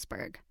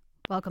Reynoldsburg.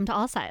 Welcome to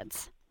All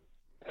Sides.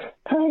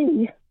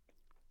 Hi.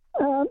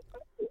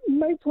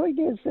 My point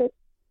is that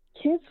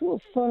kids will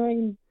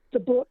find the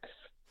books,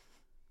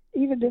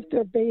 even if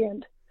they're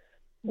banned,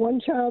 one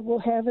child will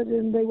have it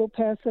and they will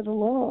pass it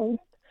along.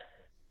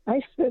 I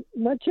spent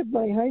much of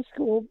my high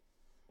school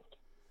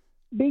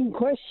being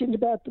questioned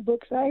about the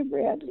books I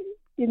read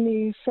in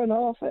the front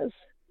office.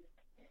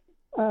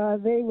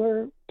 They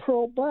were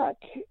Pearl Buck,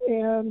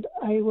 and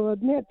I will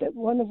admit that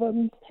one of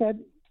them had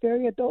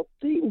very adult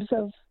themes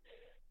of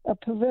a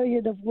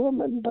pavilion of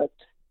woman, but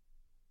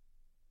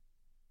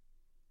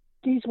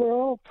these were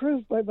all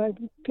approved by my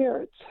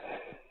parents.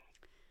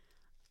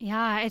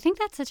 Yeah, I think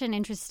that's such an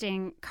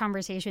interesting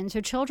conversation.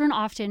 So children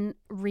often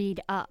read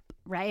up,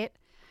 right?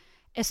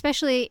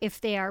 Especially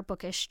if they are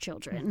bookish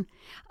children.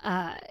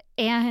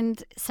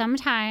 And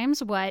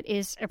sometimes what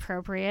is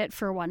appropriate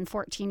for one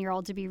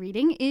 14-year-old to be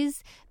reading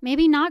is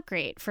maybe not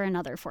great for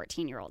another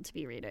 14-year-old to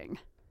be reading.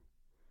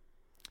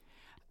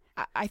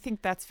 I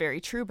think that's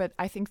very true, but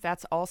I think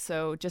that's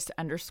also just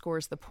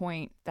underscores the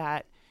point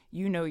that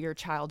you know your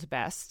child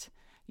best.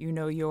 You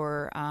know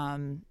your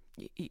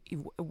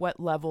what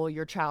level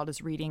your child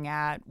is reading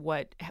at,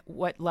 what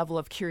level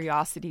of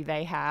curiosity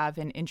they have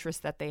and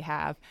interest that they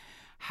have.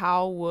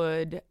 How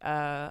would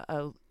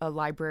a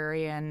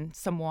librarian,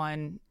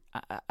 someone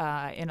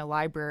in a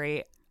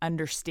library,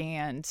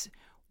 understand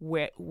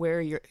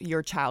where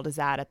your child is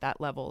at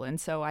that level?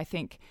 And so I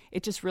think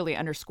it just really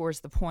underscores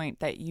the point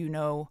that you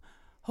know,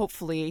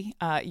 hopefully,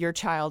 your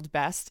child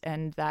best,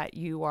 and that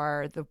you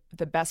are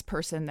the best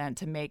person then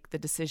to make the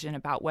decision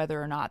about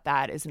whether or not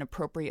that is an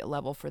appropriate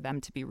level for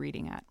them to be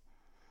reading at.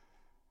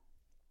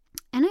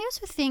 And I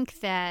also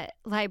think that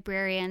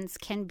librarians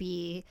can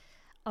be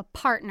a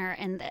partner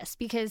in this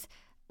because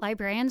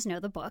librarians know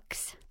the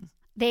books.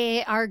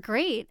 They are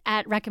great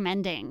at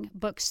recommending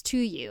books to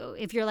you.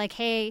 If you're like,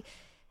 hey,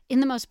 in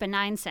the most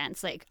benign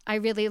sense, like, I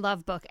really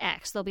love book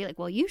X, they'll be like,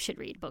 well, you should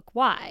read book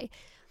Y.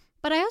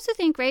 But I also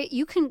think, right,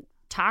 you can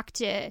talk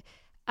to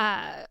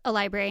a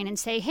librarian and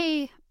say,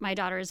 hey, my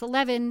daughter is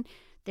 11.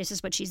 This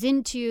is what she's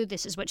into.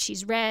 This is what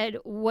she's read.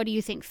 What do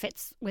you think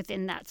fits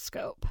within that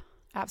scope?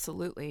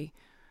 Absolutely.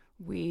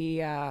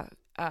 We, our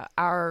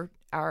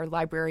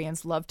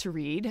librarians love to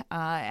read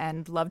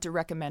and love to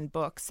recommend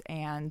books,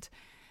 and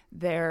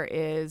there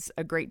is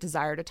a great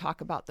desire to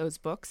talk about those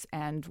books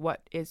and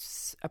what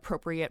is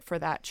appropriate for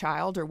that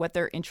child or what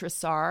their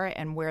interests are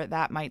and where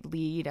that might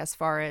lead as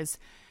far as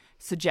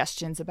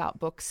suggestions about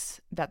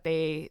books that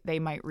they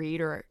might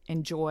read or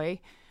enjoy.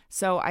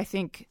 So I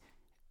think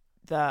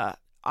the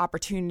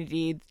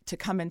opportunity to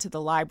come into the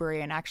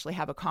library and actually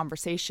have a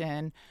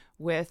conversation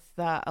with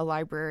a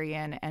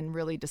librarian and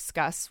really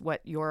discuss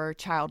what your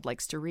child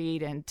likes to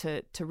read and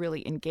to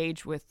really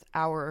engage with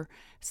our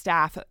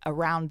staff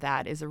around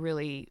that is a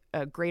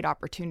great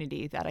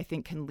opportunity that I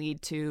think can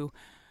lead to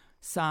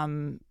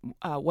some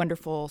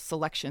wonderful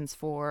selections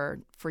for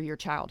your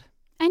child.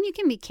 And you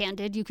can be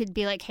candid. You could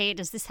be like, hey,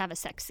 does this have a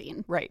sex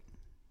scene? Right.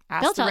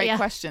 Ask the right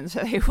questions.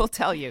 They will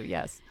tell you,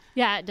 yes.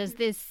 Yeah. Does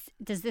this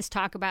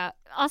talk about...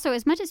 Also,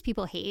 as much as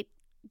people hate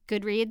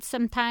Goodreads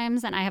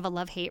sometimes, and I have a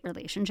love-hate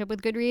relationship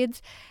with Goodreads,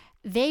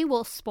 they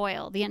will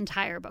spoil the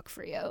entire book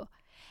for you.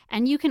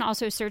 And you can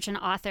also search an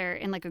author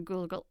in like a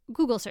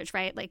Google search,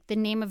 right? Like the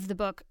name of the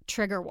book,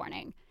 trigger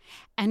warning.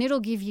 And it'll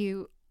give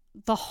you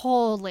the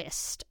whole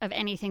list of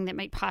anything that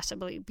might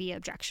possibly be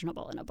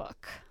objectionable in a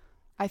book.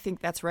 I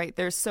think that's right.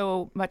 There's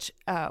so much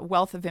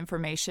wealth of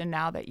information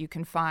now that you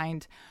can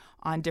find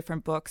on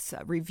different books,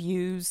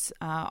 reviews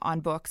on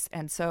books.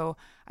 And so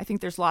I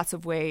think there's lots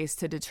of ways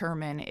to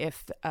determine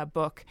if a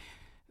book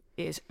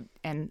is,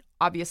 and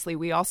obviously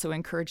we also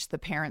encourage the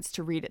parents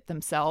to read it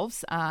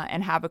themselves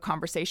and have a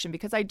conversation,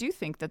 because I do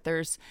think that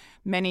there's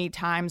many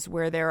times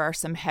where there are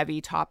some heavy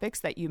topics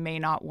that you may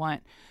not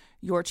want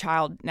your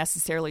child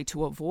necessarily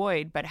to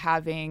avoid, but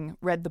having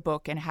read the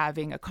book and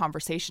having a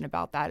conversation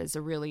about that is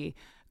a really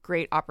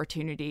great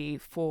opportunity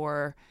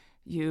for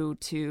you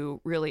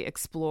to really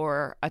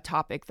explore a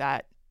topic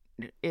that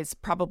is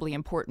probably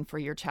important for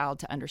your child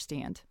to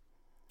understand.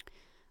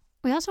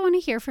 We also want to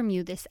hear from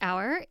you this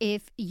hour.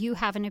 If you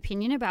have an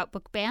opinion about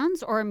book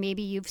bans, or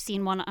maybe you've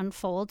seen one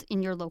unfold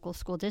in your local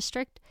school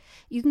district,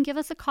 you can give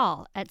us a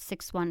call at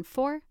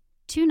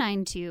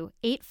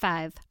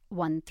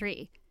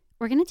 614-292-8513.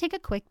 We're going to take a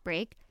quick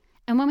break,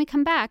 and when we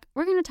come back,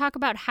 we're going to talk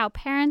about how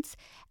parents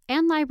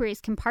and libraries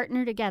can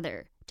partner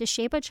together to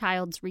shape a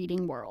child's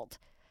reading world.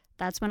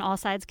 That's when All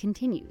Sides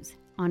continues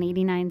on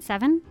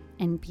 89.7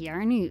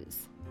 NPR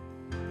News.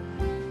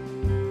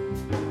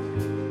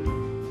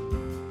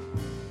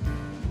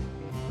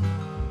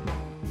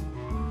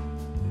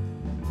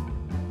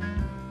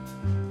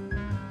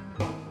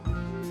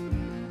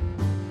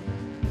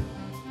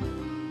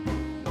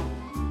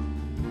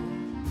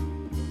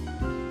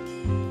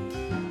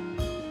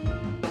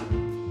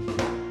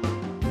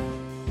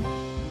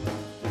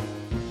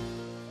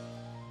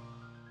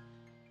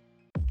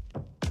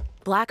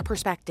 Black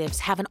perspectives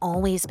haven't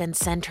always been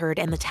centered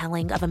in the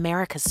telling of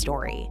America's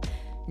story.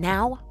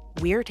 Now,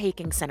 we're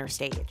taking center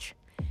stage.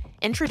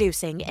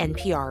 Introducing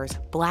NPR's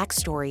Black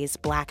Stories,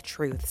 Black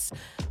Truths,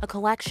 a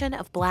collection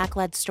of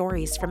Black-led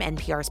stories from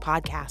NPR's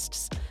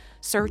podcasts.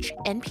 Search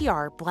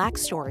NPR Black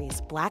Stories,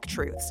 Black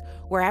Truths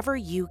wherever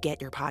you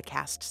get your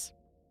podcasts.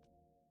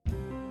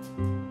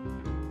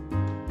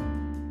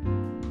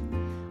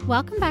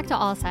 Welcome back to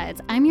All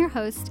Sides. I'm your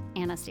host,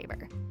 Anna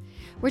Staver.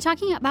 We're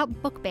talking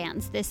about book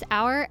bans this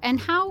hour and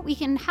how we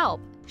can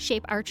help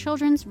shape our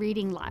children's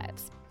reading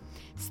lives.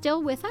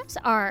 Still with us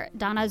are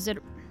Donna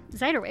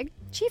Zeiderwig,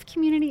 Chief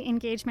Community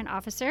Engagement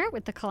Officer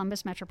with the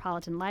Columbus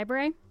Metropolitan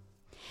Library,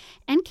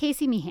 and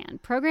Casey Meehan,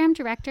 Program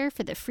Director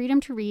for the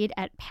Freedom to Read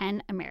at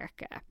PEN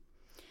America.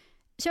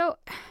 So,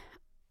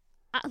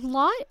 a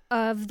lot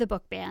of the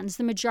book bans,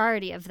 the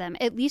majority of them,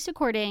 at least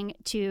according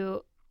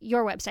to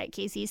your website,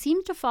 Casey,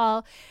 seem to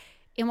fall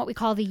in what we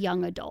call the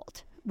young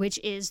adult, which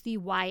is the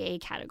YA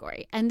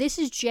category. And this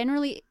is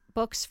generally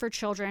books for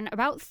children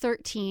about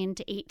 13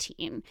 to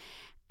 18.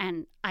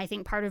 And I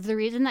think part of the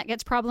reason that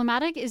gets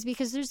problematic is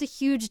because there's a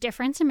huge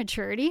difference in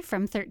maturity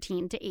from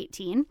 13 to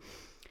 18.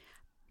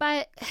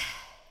 But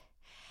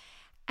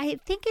I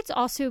think it's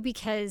also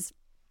because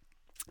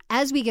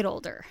as we get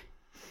older,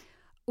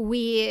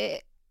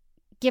 we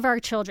give our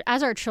children,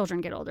 as our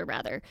children get older,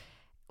 rather,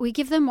 we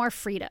give them more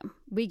freedom.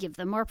 We give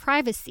them more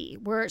privacy.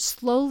 We're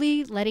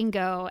slowly letting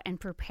go and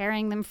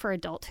preparing them for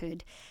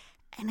adulthood.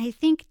 And I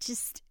think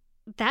just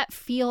that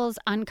feels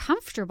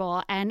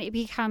uncomfortable, and it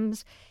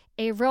becomes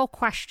a real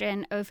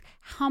question of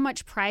how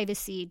much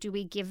privacy do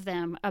we give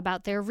them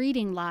about their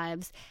reading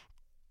lives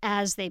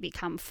as they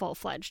become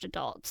full-fledged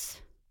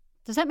adults.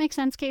 Does that make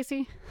sense,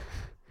 Casey?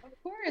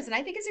 Of course, and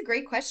I think it's a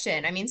great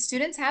question. I mean,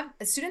 students have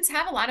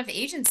a lot of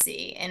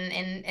agency,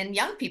 and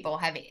young people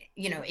have,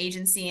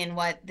 agency in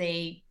what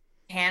they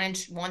can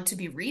and want to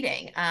be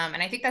reading.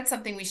 And I think that's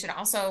something we should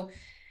also,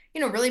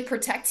 really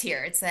protect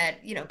here. It's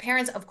that,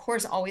 parents, of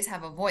course, always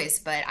have a voice,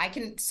 but I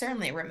can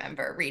certainly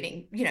remember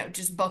reading,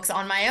 just books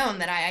on my own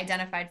that I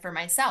identified for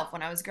myself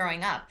when I was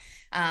growing up.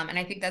 And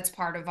I think that's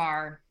part of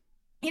our,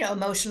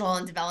 emotional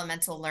and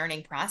developmental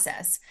learning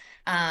process.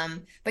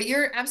 But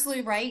you're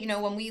absolutely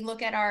right. When we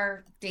look at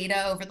our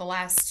data over the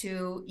last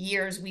 2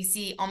 years, we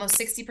see almost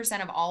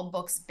 60% of all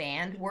books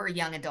banned were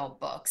young adult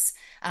books.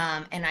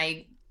 And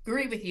I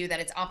agree with you that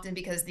it's often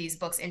because these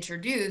books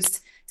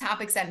introduced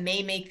topics that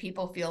may make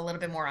people feel a little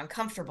bit more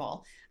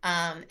uncomfortable.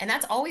 And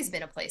that's always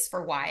been a place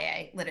for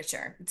YA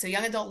literature. So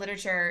young adult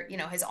literature,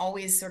 has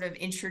always sort of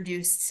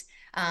introduced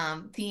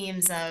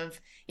themes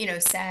of,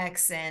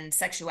 sex and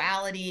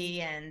sexuality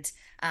and,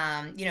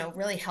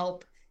 really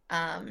help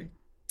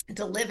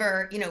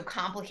deliver,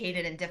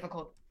 complicated and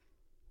difficult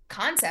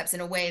concepts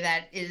in a way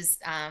that is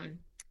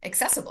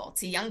accessible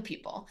to young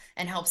people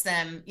and helps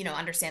them,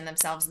 understand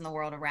themselves and the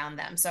world around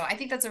them. So I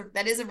think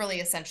that is a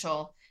really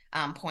essential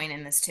point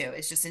in this too,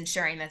 is just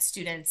ensuring that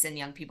students and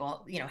young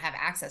people, have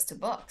access to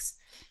books.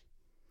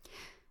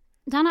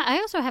 Donna, I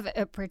also have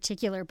a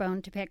particular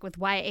bone to pick with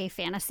YA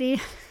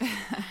fantasy.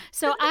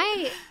 So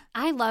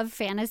I love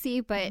fantasy,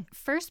 but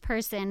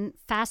first-person,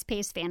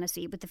 fast-paced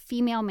fantasy with the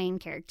female main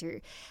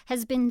character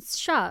has been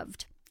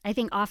shoved, I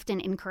think often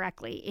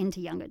incorrectly,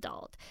 into young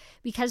adult.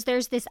 Because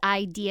there's this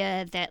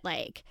idea that,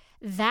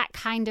 that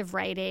kind of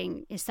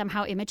writing is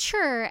somehow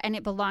immature and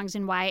it belongs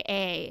in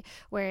YA,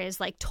 whereas,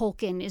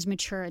 Tolkien is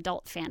mature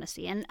adult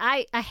fantasy. And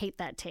I hate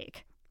that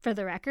take, for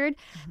the record.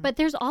 Mm-hmm. But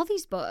there's all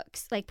these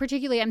books,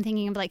 particularly I'm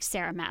thinking of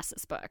Sarah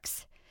Maas's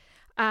books,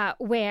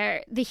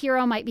 where the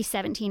hero might be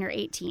 17 or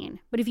 18.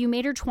 But if you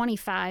made her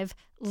 25,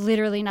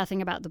 literally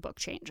nothing about the book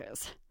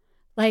changes.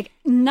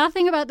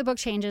 Nothing about the book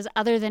changes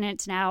other than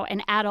it's now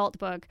an adult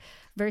book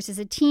versus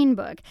a teen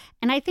book.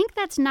 And I think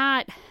that's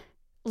not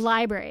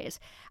libraries.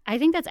 I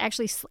think that's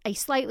actually a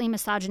slightly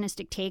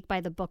misogynistic take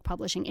by the book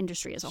publishing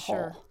industry as a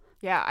whole.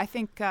 Yeah, I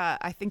think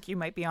you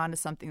might be onto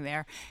something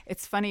there.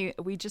 It's funny,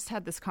 we just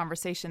had this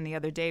conversation the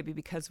other day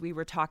because we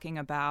were talking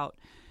about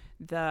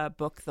the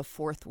book The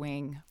Fourth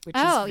Wing, which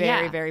is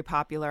very, very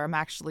popular. I'm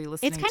actually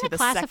listening to the second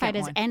one. It's kind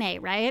of classified as NA,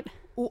 right?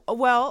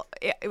 Well,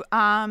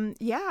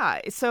 yeah.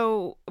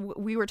 So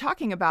we were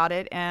talking about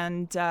it,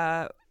 and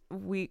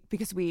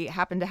because we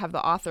happen to have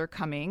the author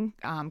coming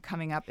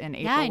up in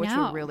April, which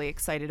we're really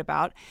excited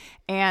about.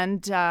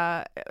 And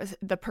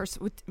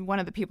one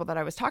of the people that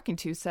I was talking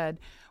to said,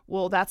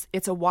 well,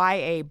 it's a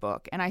YA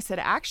book. And I said,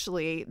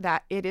 actually,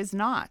 that it is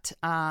not.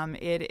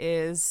 It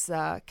is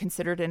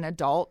considered an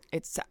adult.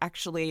 It's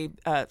actually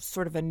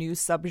sort of a new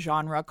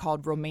subgenre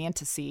called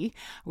romantasy,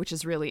 which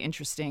is really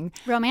interesting.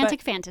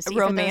 Romantic fantasy,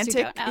 for those who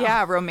don't know.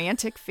 Yeah,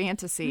 romantic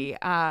fantasy.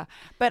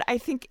 But I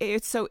think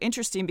it's so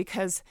interesting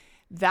because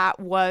that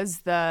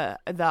was the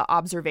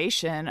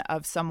observation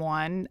of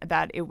someone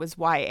that it was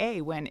YA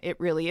when it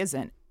really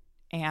isn't.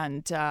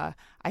 And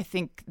I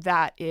think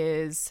that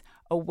is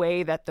a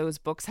way that those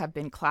books have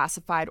been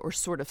classified or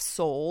sort of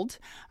sold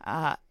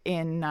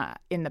in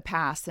the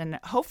past. And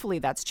hopefully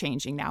that's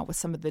changing now with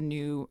some of the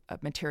new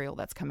material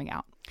that's coming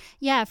out.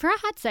 Yeah, for a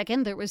hot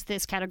second, there was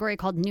this category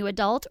called New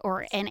Adult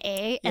or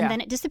NA, and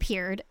then it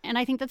disappeared. And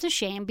I think that's a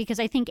shame because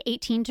I think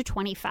 18 to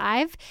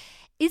 25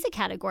 is a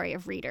category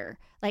of reader,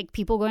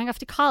 people going off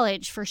to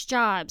college, first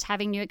jobs,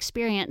 having new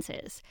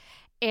experiences.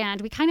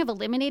 And we kind of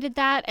eliminated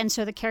that. And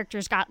so the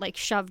characters got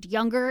shoved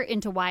younger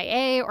into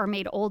YA or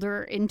made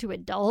older into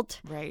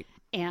adult. Right.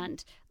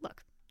 And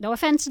look, No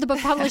offense to the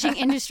book publishing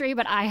industry,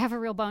 but I have a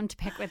real bone to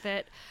pick with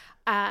it.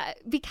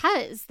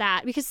 Because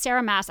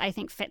Sarah Maas, I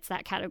think, fits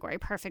that category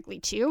perfectly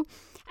too.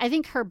 I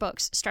think her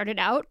books started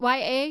out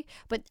YA,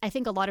 but I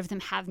think a lot of them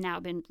have now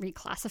been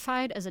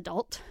reclassified as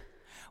adult.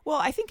 Well,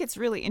 I think it's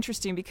really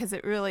interesting because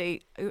it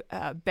really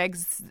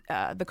begs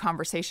the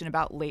conversation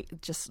about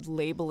just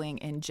labeling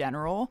in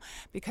general.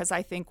 Because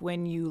I think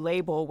when you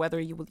label, whether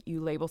you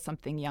label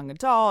something young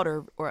adult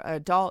or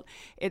adult,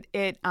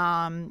 it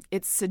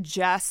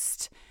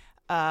suggests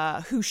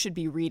who should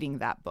be reading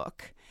that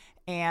book.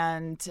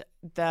 And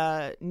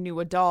the new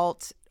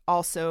adult,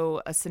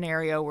 also a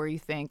scenario where you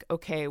think,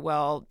 okay,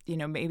 well,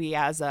 maybe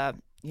as a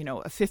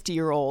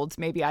 50-year-old,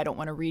 maybe I don't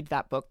want to read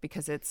that book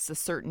because it's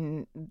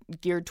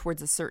geared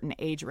towards a certain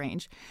age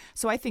range.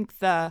 So I think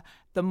the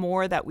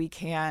more that we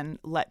can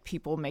let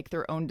people make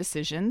their own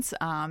decisions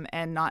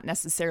and not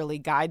necessarily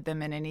guide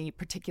them in any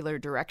particular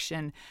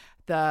direction,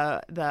 I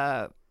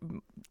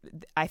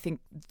think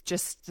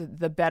just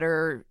the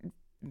better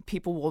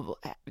people will,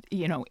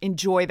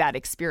 enjoy that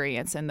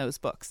experience in those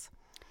books.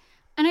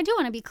 And I do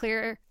want to be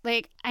clear,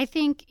 I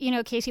think,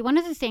 Casey, one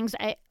of the things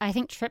I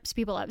think trips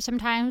people up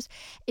sometimes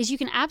is you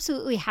can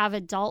absolutely have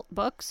adult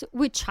books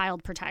with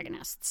child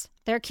protagonists.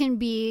 There can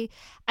be,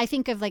 I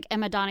think of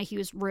Emma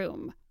Donohue's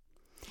Room.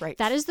 Right.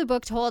 That is the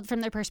book told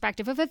from the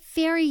perspective of a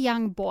very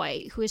young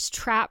boy who is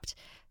trapped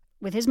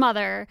with his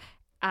mother.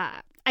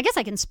 I guess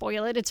I can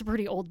spoil it. It's a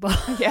pretty old book.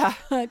 Yeah.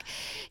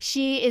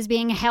 She is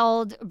being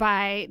held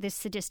by this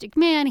sadistic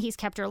man. He's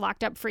kept her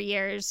locked up for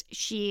years.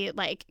 She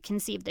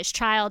conceived this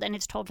child, and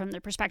it's told from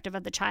the perspective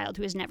of the child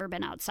who has never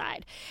been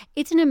outside.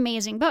 It's an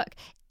amazing book.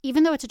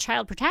 Even though it's a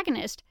child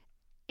protagonist,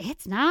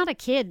 it's not a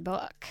kid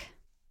book.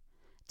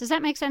 Does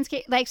that make sense?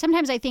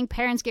 Sometimes I think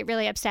parents get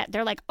really upset.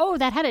 They're like, oh,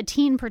 that had a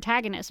teen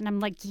protagonist. And I'm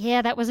like,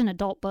 yeah, that was an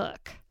adult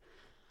book.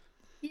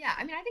 Yeah,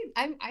 I mean, I think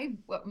I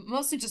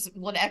mostly just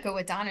would echo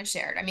what Donna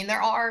shared. I mean,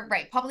 there are,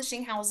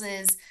 publishing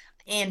houses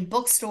and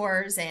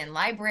bookstores and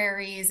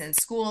libraries and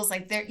schools,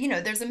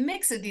 there's a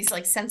mix of these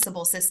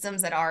sensible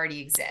systems that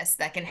already exist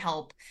that can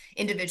help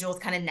individuals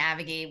kind of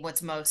navigate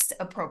what's most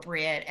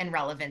appropriate and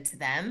relevant to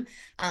them.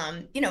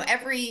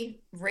 Every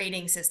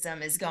rating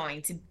system is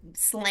going to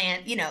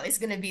slant, is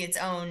going to be its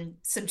own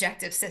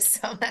subjective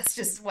system. That's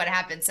just what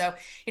happens. So,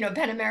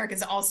 PEN America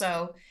is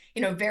also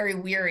very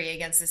weary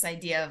against this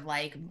idea of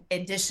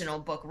additional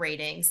book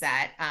ratings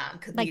that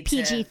could lead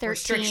PG-13, to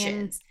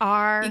restrictions.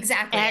 R,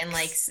 exactly,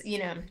 X.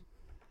 And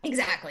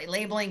exactly,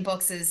 labeling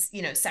books as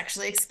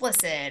sexually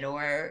explicit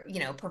or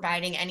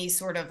providing any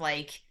sort of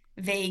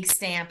vague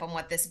stamp on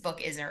what this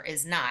book is or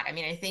is not. I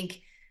mean, I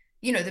think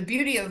the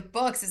beauty of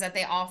books is that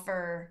they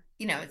offer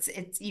you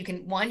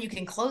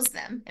can close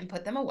them and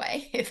put them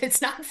away if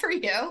it's not for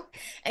you.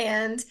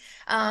 And,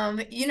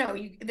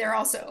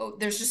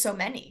 there's just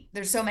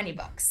there's so many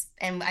books.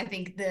 And I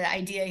think the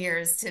idea here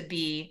is to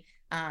be,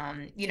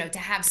 to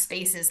have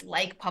spaces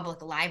like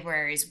public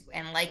libraries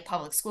and like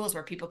public schools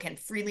where people can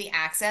freely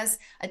access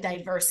a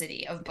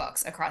diversity of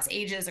books across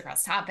ages,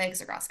 across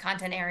topics, across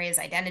content areas,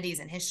 identities,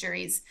 and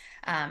histories.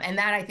 And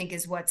that, I think,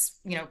 is what's,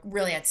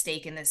 really at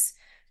stake in this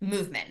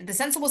movement. The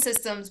sensible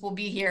systems will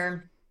be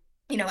here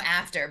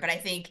after, but I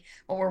think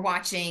what we're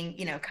watching,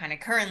 kind of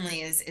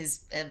currently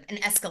is an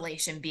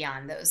escalation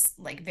beyond those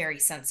very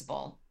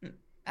sensible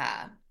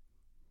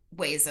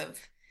ways of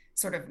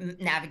sort of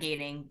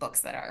navigating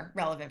books that are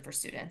relevant for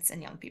students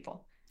and young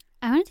people.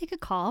 I want to take a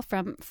call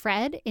from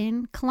Fred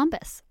in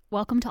Columbus.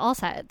 Welcome to All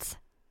Sides.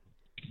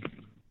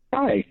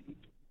 Hi.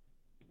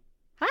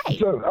 Hi.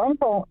 So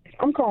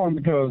I'm calling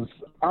because,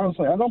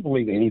 honestly, I don't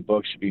believe any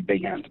book should be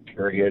banned,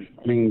 period.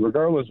 I mean,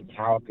 regardless of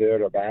how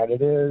good or bad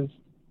it is,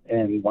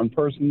 in one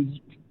person's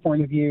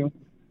point of view,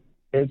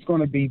 it's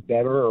going to be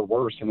better or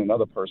worse in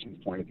another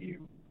person's point of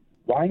view.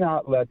 Why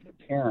not let the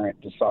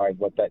parent decide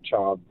what that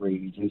child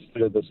reads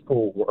instead of the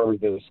school or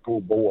the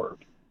school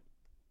board?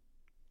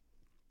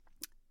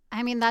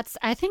 I mean,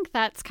 I think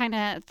that's kind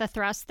of the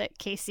thrust that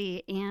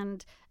Casey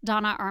and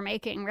Donna are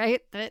making,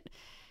 right? That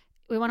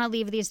we want to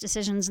leave these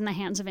decisions in the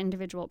hands of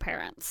individual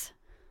parents.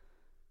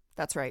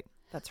 That's right.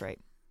 That's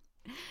right.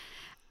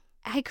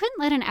 I couldn't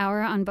let an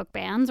hour on book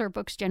bans or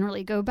books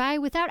generally go by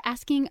without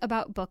asking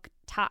about book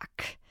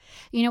talk.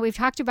 We've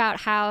talked about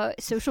how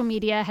social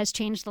media has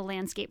changed the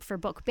landscape for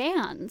book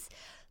bans,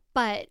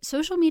 but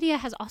social media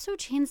has also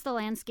changed the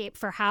landscape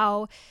for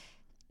how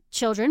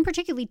children,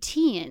 particularly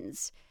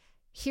teens,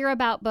 hear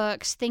about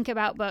books, think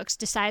about books,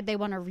 decide they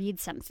want to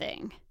read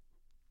something.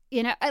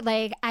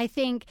 I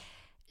think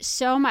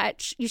so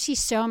much, you see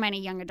so many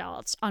young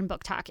adults on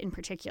Book Talk in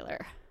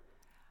particular.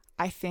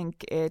 I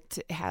think it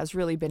has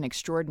really been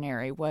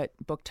extraordinary what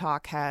Book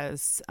Talk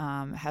has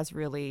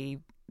really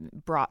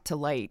brought to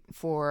light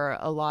for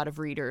a lot of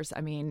readers.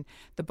 I mean,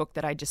 the book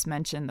that I just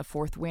mentioned, The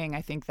Fourth Wing,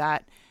 I think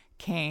that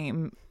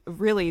came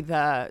really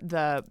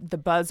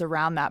the buzz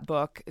around that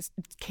book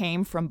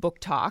came from Book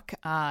Talk,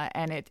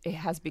 and it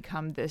has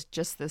become this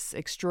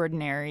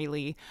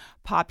extraordinarily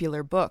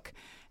popular book.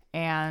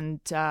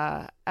 And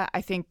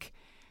I think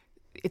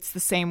it's the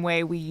same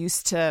way we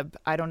used to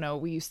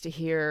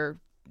hear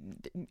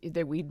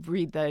that we'd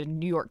read the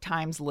New York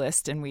Times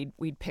list and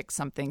we'd pick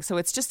something. So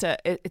it's just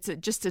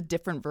a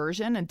different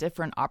version, a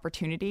different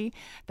opportunity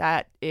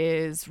that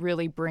is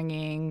really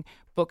bringing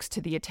books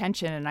to the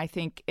attention, and I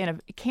think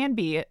it can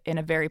be in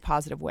a very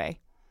positive way.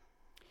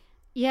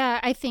 Yeah,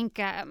 I think,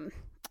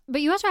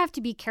 but you also have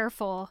to be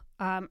careful.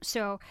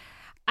 So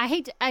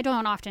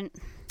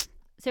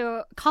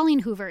Colleen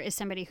Hoover is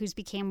somebody who's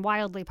became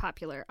wildly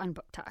popular on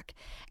Book Talk.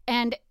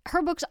 And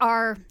her books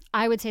are,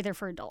 I would say they're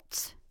for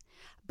adults.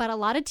 But a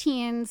lot of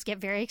teens get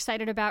very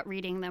excited about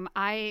reading them.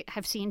 I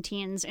have seen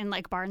teens in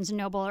like Barnes &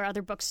 Noble or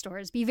other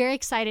bookstores be very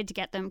excited to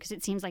get them because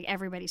it seems like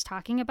everybody's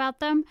talking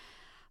about them.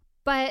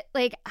 But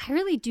like, I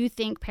really do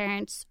think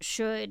parents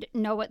should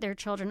know what their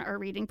children are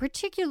reading,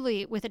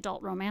 particularly with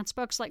adult romance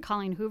books like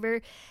Colleen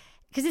Hoover,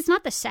 because it's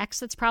not the sex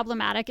that's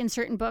problematic in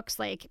certain books.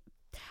 Like,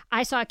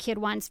 I saw a kid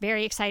once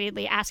very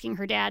excitedly asking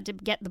her dad to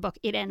get the book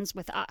It Ends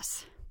With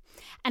Us.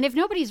 And if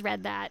nobody's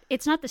read that,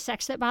 it's not the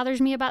sex that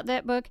bothers me about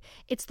that book.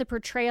 It's the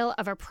portrayal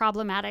of a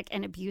problematic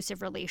and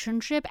abusive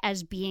relationship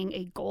as being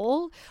a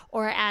goal,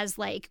 or as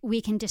like,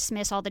 we can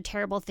dismiss all the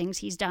terrible things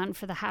he's done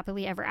for the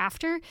happily ever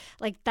after.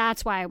 Like,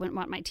 that's why I wouldn't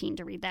want my teen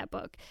to read that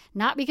book.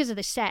 Not because of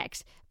the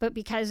sex, but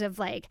because of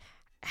like,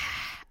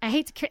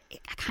 I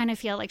kind of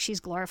feel like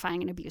she's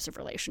glorifying an abusive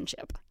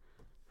relationship.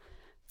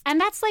 And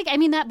that's like, I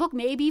mean, that book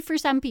may be for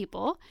some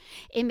people.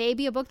 It may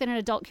be a book that an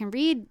adult can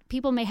read.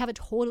 People may have a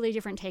totally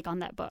different take on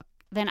that book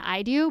than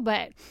I do.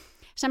 But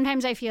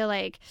sometimes I feel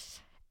like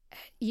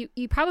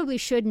you probably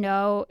should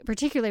know,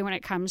 particularly when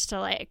it comes to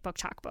like Book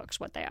Talk books,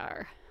 what they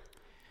are.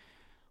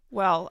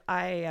 Well,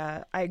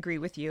 I agree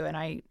with you. And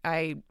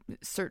I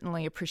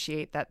certainly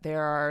appreciate that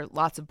there are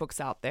lots of books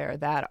out there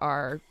that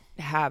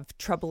have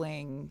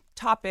troubling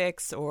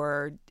topics,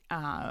 or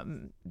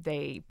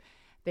they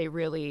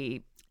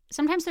really...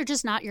 Sometimes they're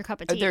just not your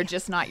cup of tea. They're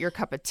just not your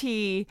cup of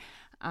tea.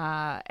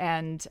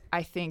 And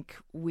I think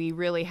we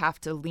really have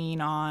to lean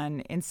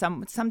on,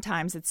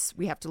 sometimes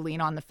we have to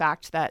lean on the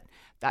fact that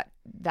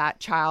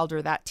child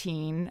or that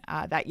teen,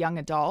 that young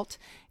adult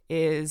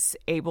is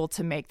able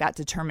to make that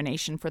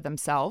determination for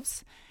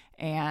themselves,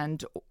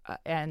 and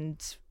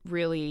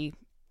really,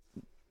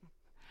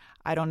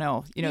 I don't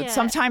know.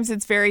 Sometimes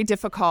it's very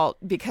difficult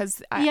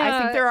because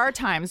I think there are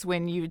times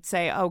when you'd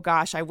say, "Oh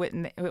gosh, I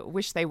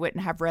wish they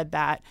wouldn't have read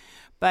that,"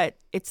 but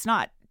it's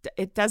not.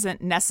 It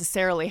doesn't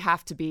necessarily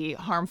have to be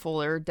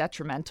harmful or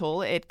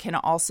detrimental. It can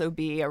also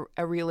be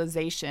a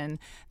realization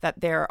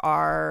that there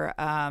are,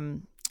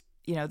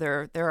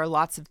 there are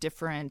lots of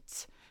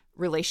different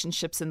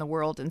relationships in the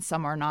world, and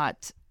some are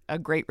not a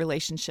great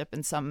relationship,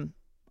 and some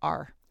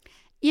are.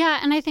 Yeah,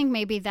 and I think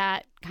maybe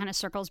that kind of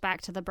circles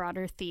back to the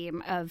broader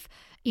theme of,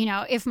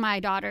 if my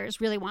daughters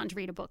really want to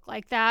read a book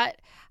like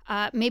that,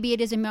 maybe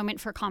it is a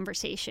moment for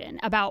conversation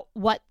about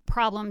what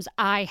problems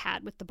I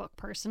had with the book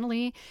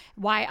personally,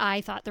 why I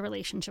thought the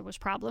relationship was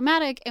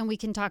problematic, and we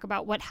can talk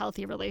about what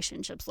healthy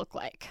relationships look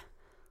like.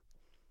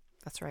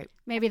 That's right.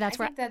 Maybe that's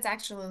right. I think that's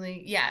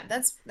actually,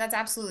 that's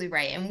absolutely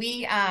right. And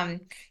we,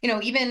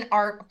 even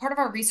part of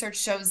our research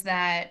shows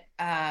that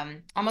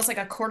almost like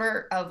a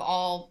quarter of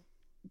all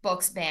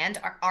books banned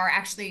are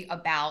actually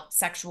about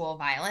sexual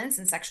violence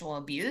and sexual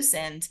abuse.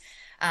 And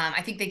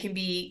I think they can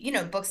be,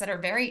 books that are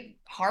very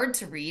hard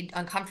to read,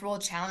 uncomfortable,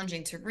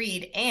 challenging to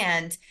read.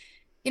 And,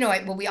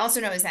 what we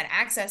also know is that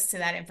access to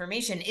that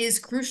information is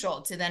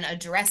crucial to then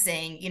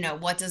addressing,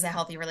 what does a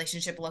healthy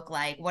relationship look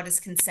like? What is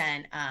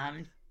consent?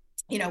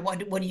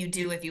 What do you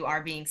do if you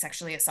are being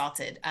sexually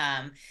assaulted?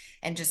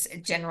 And just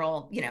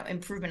general,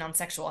 improvement on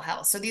sexual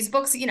health. So these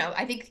books,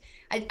 I think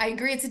I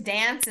agree it's a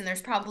dance, and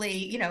there's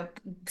probably,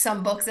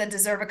 some books that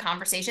deserve a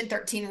conversation.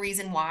 13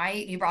 Reasons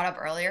Why you brought up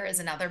earlier is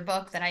another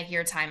book that I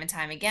hear time and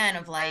time again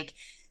of like,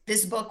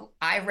 this book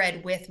I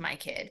read with my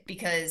kid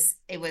because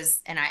it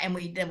was, and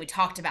we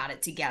talked about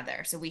it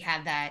together. So we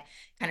had that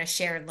kind of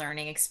shared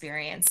learning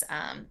experience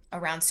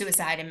around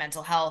suicide and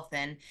mental health.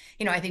 And,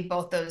 I think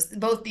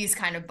both these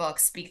kind of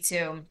books speak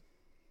to,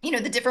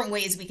 the different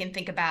ways we can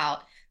think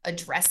about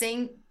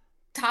addressing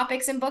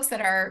topics in books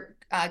that are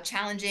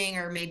challenging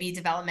or maybe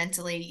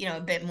developmentally,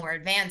 a bit more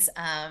advanced,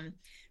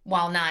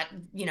 while not,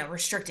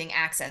 restricting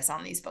access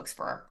on these books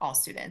for all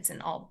students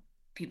and all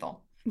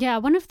people. Yeah,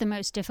 one of the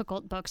most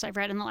difficult books I've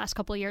read in the last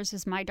couple of years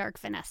is My Dark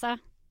Vanessa.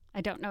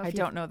 I don't know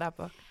that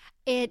book.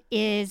 It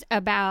is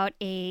about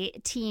a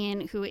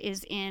teen who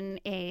is in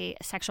a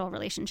sexual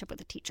relationship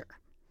with a teacher.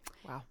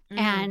 Wow. Mm-hmm.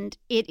 And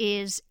it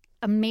is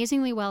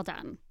amazingly well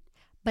done,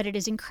 but it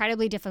is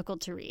incredibly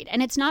difficult to read.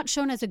 And it's not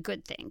shown as a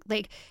good thing.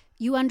 Like,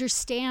 you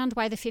understand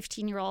why the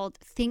 15-year-old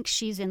thinks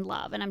she's in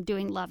love, and I'm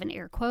doing love in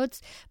air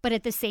quotes, but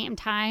at the same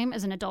time,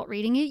 as an adult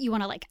reading it, you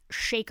want to like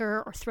shake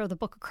her or throw the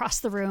book across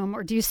the room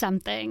or do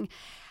something.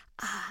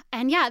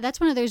 And that's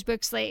one of those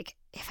books, like,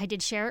 if I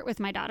did share it with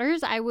my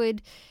daughters, I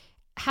would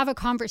have a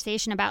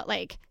conversation about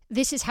like,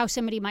 this is how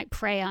somebody might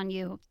prey on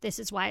you. This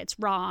is why it's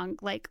wrong.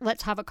 Like,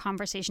 let's have a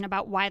conversation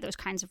about why those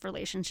kinds of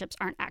relationships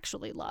aren't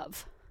actually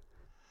love.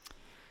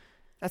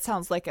 That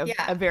sounds like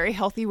a very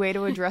healthy way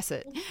to address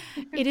it.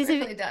 It is. It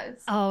really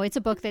does. Oh, it's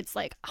a book that's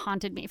like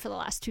haunted me for the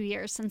last 2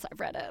 years since I've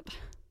read it.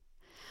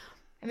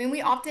 I mean,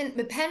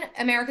 PEN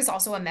America is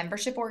also a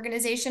membership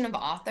organization of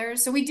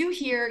authors. So we do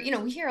hear,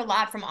 we hear a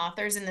lot from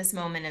authors in this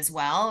moment as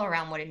well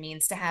around what it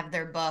means to have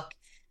their book,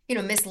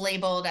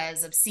 mislabeled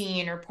as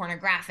obscene or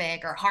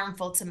pornographic or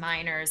harmful to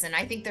minors. And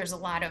I think there's a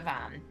lot of,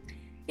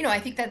 I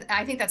think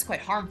that's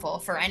quite harmful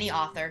for any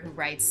author who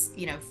writes,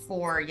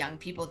 for young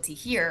people to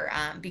hear,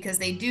 because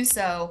they do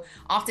so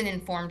often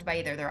informed by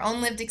either their own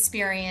lived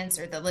experience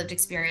or the lived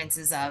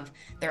experiences of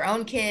their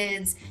own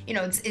kids.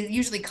 It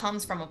usually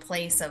comes from a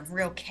place of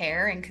real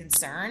care and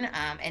concern,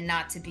 and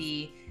not to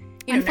be.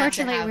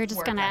 Unfortunately, we're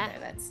just gonna.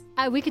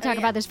 We could talk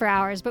about this for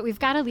hours, but we've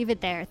got to leave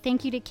it there.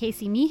 Thank you to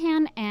Casey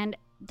Meehan and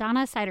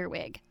Donna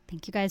Siderwig.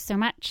 Thank you guys so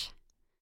much.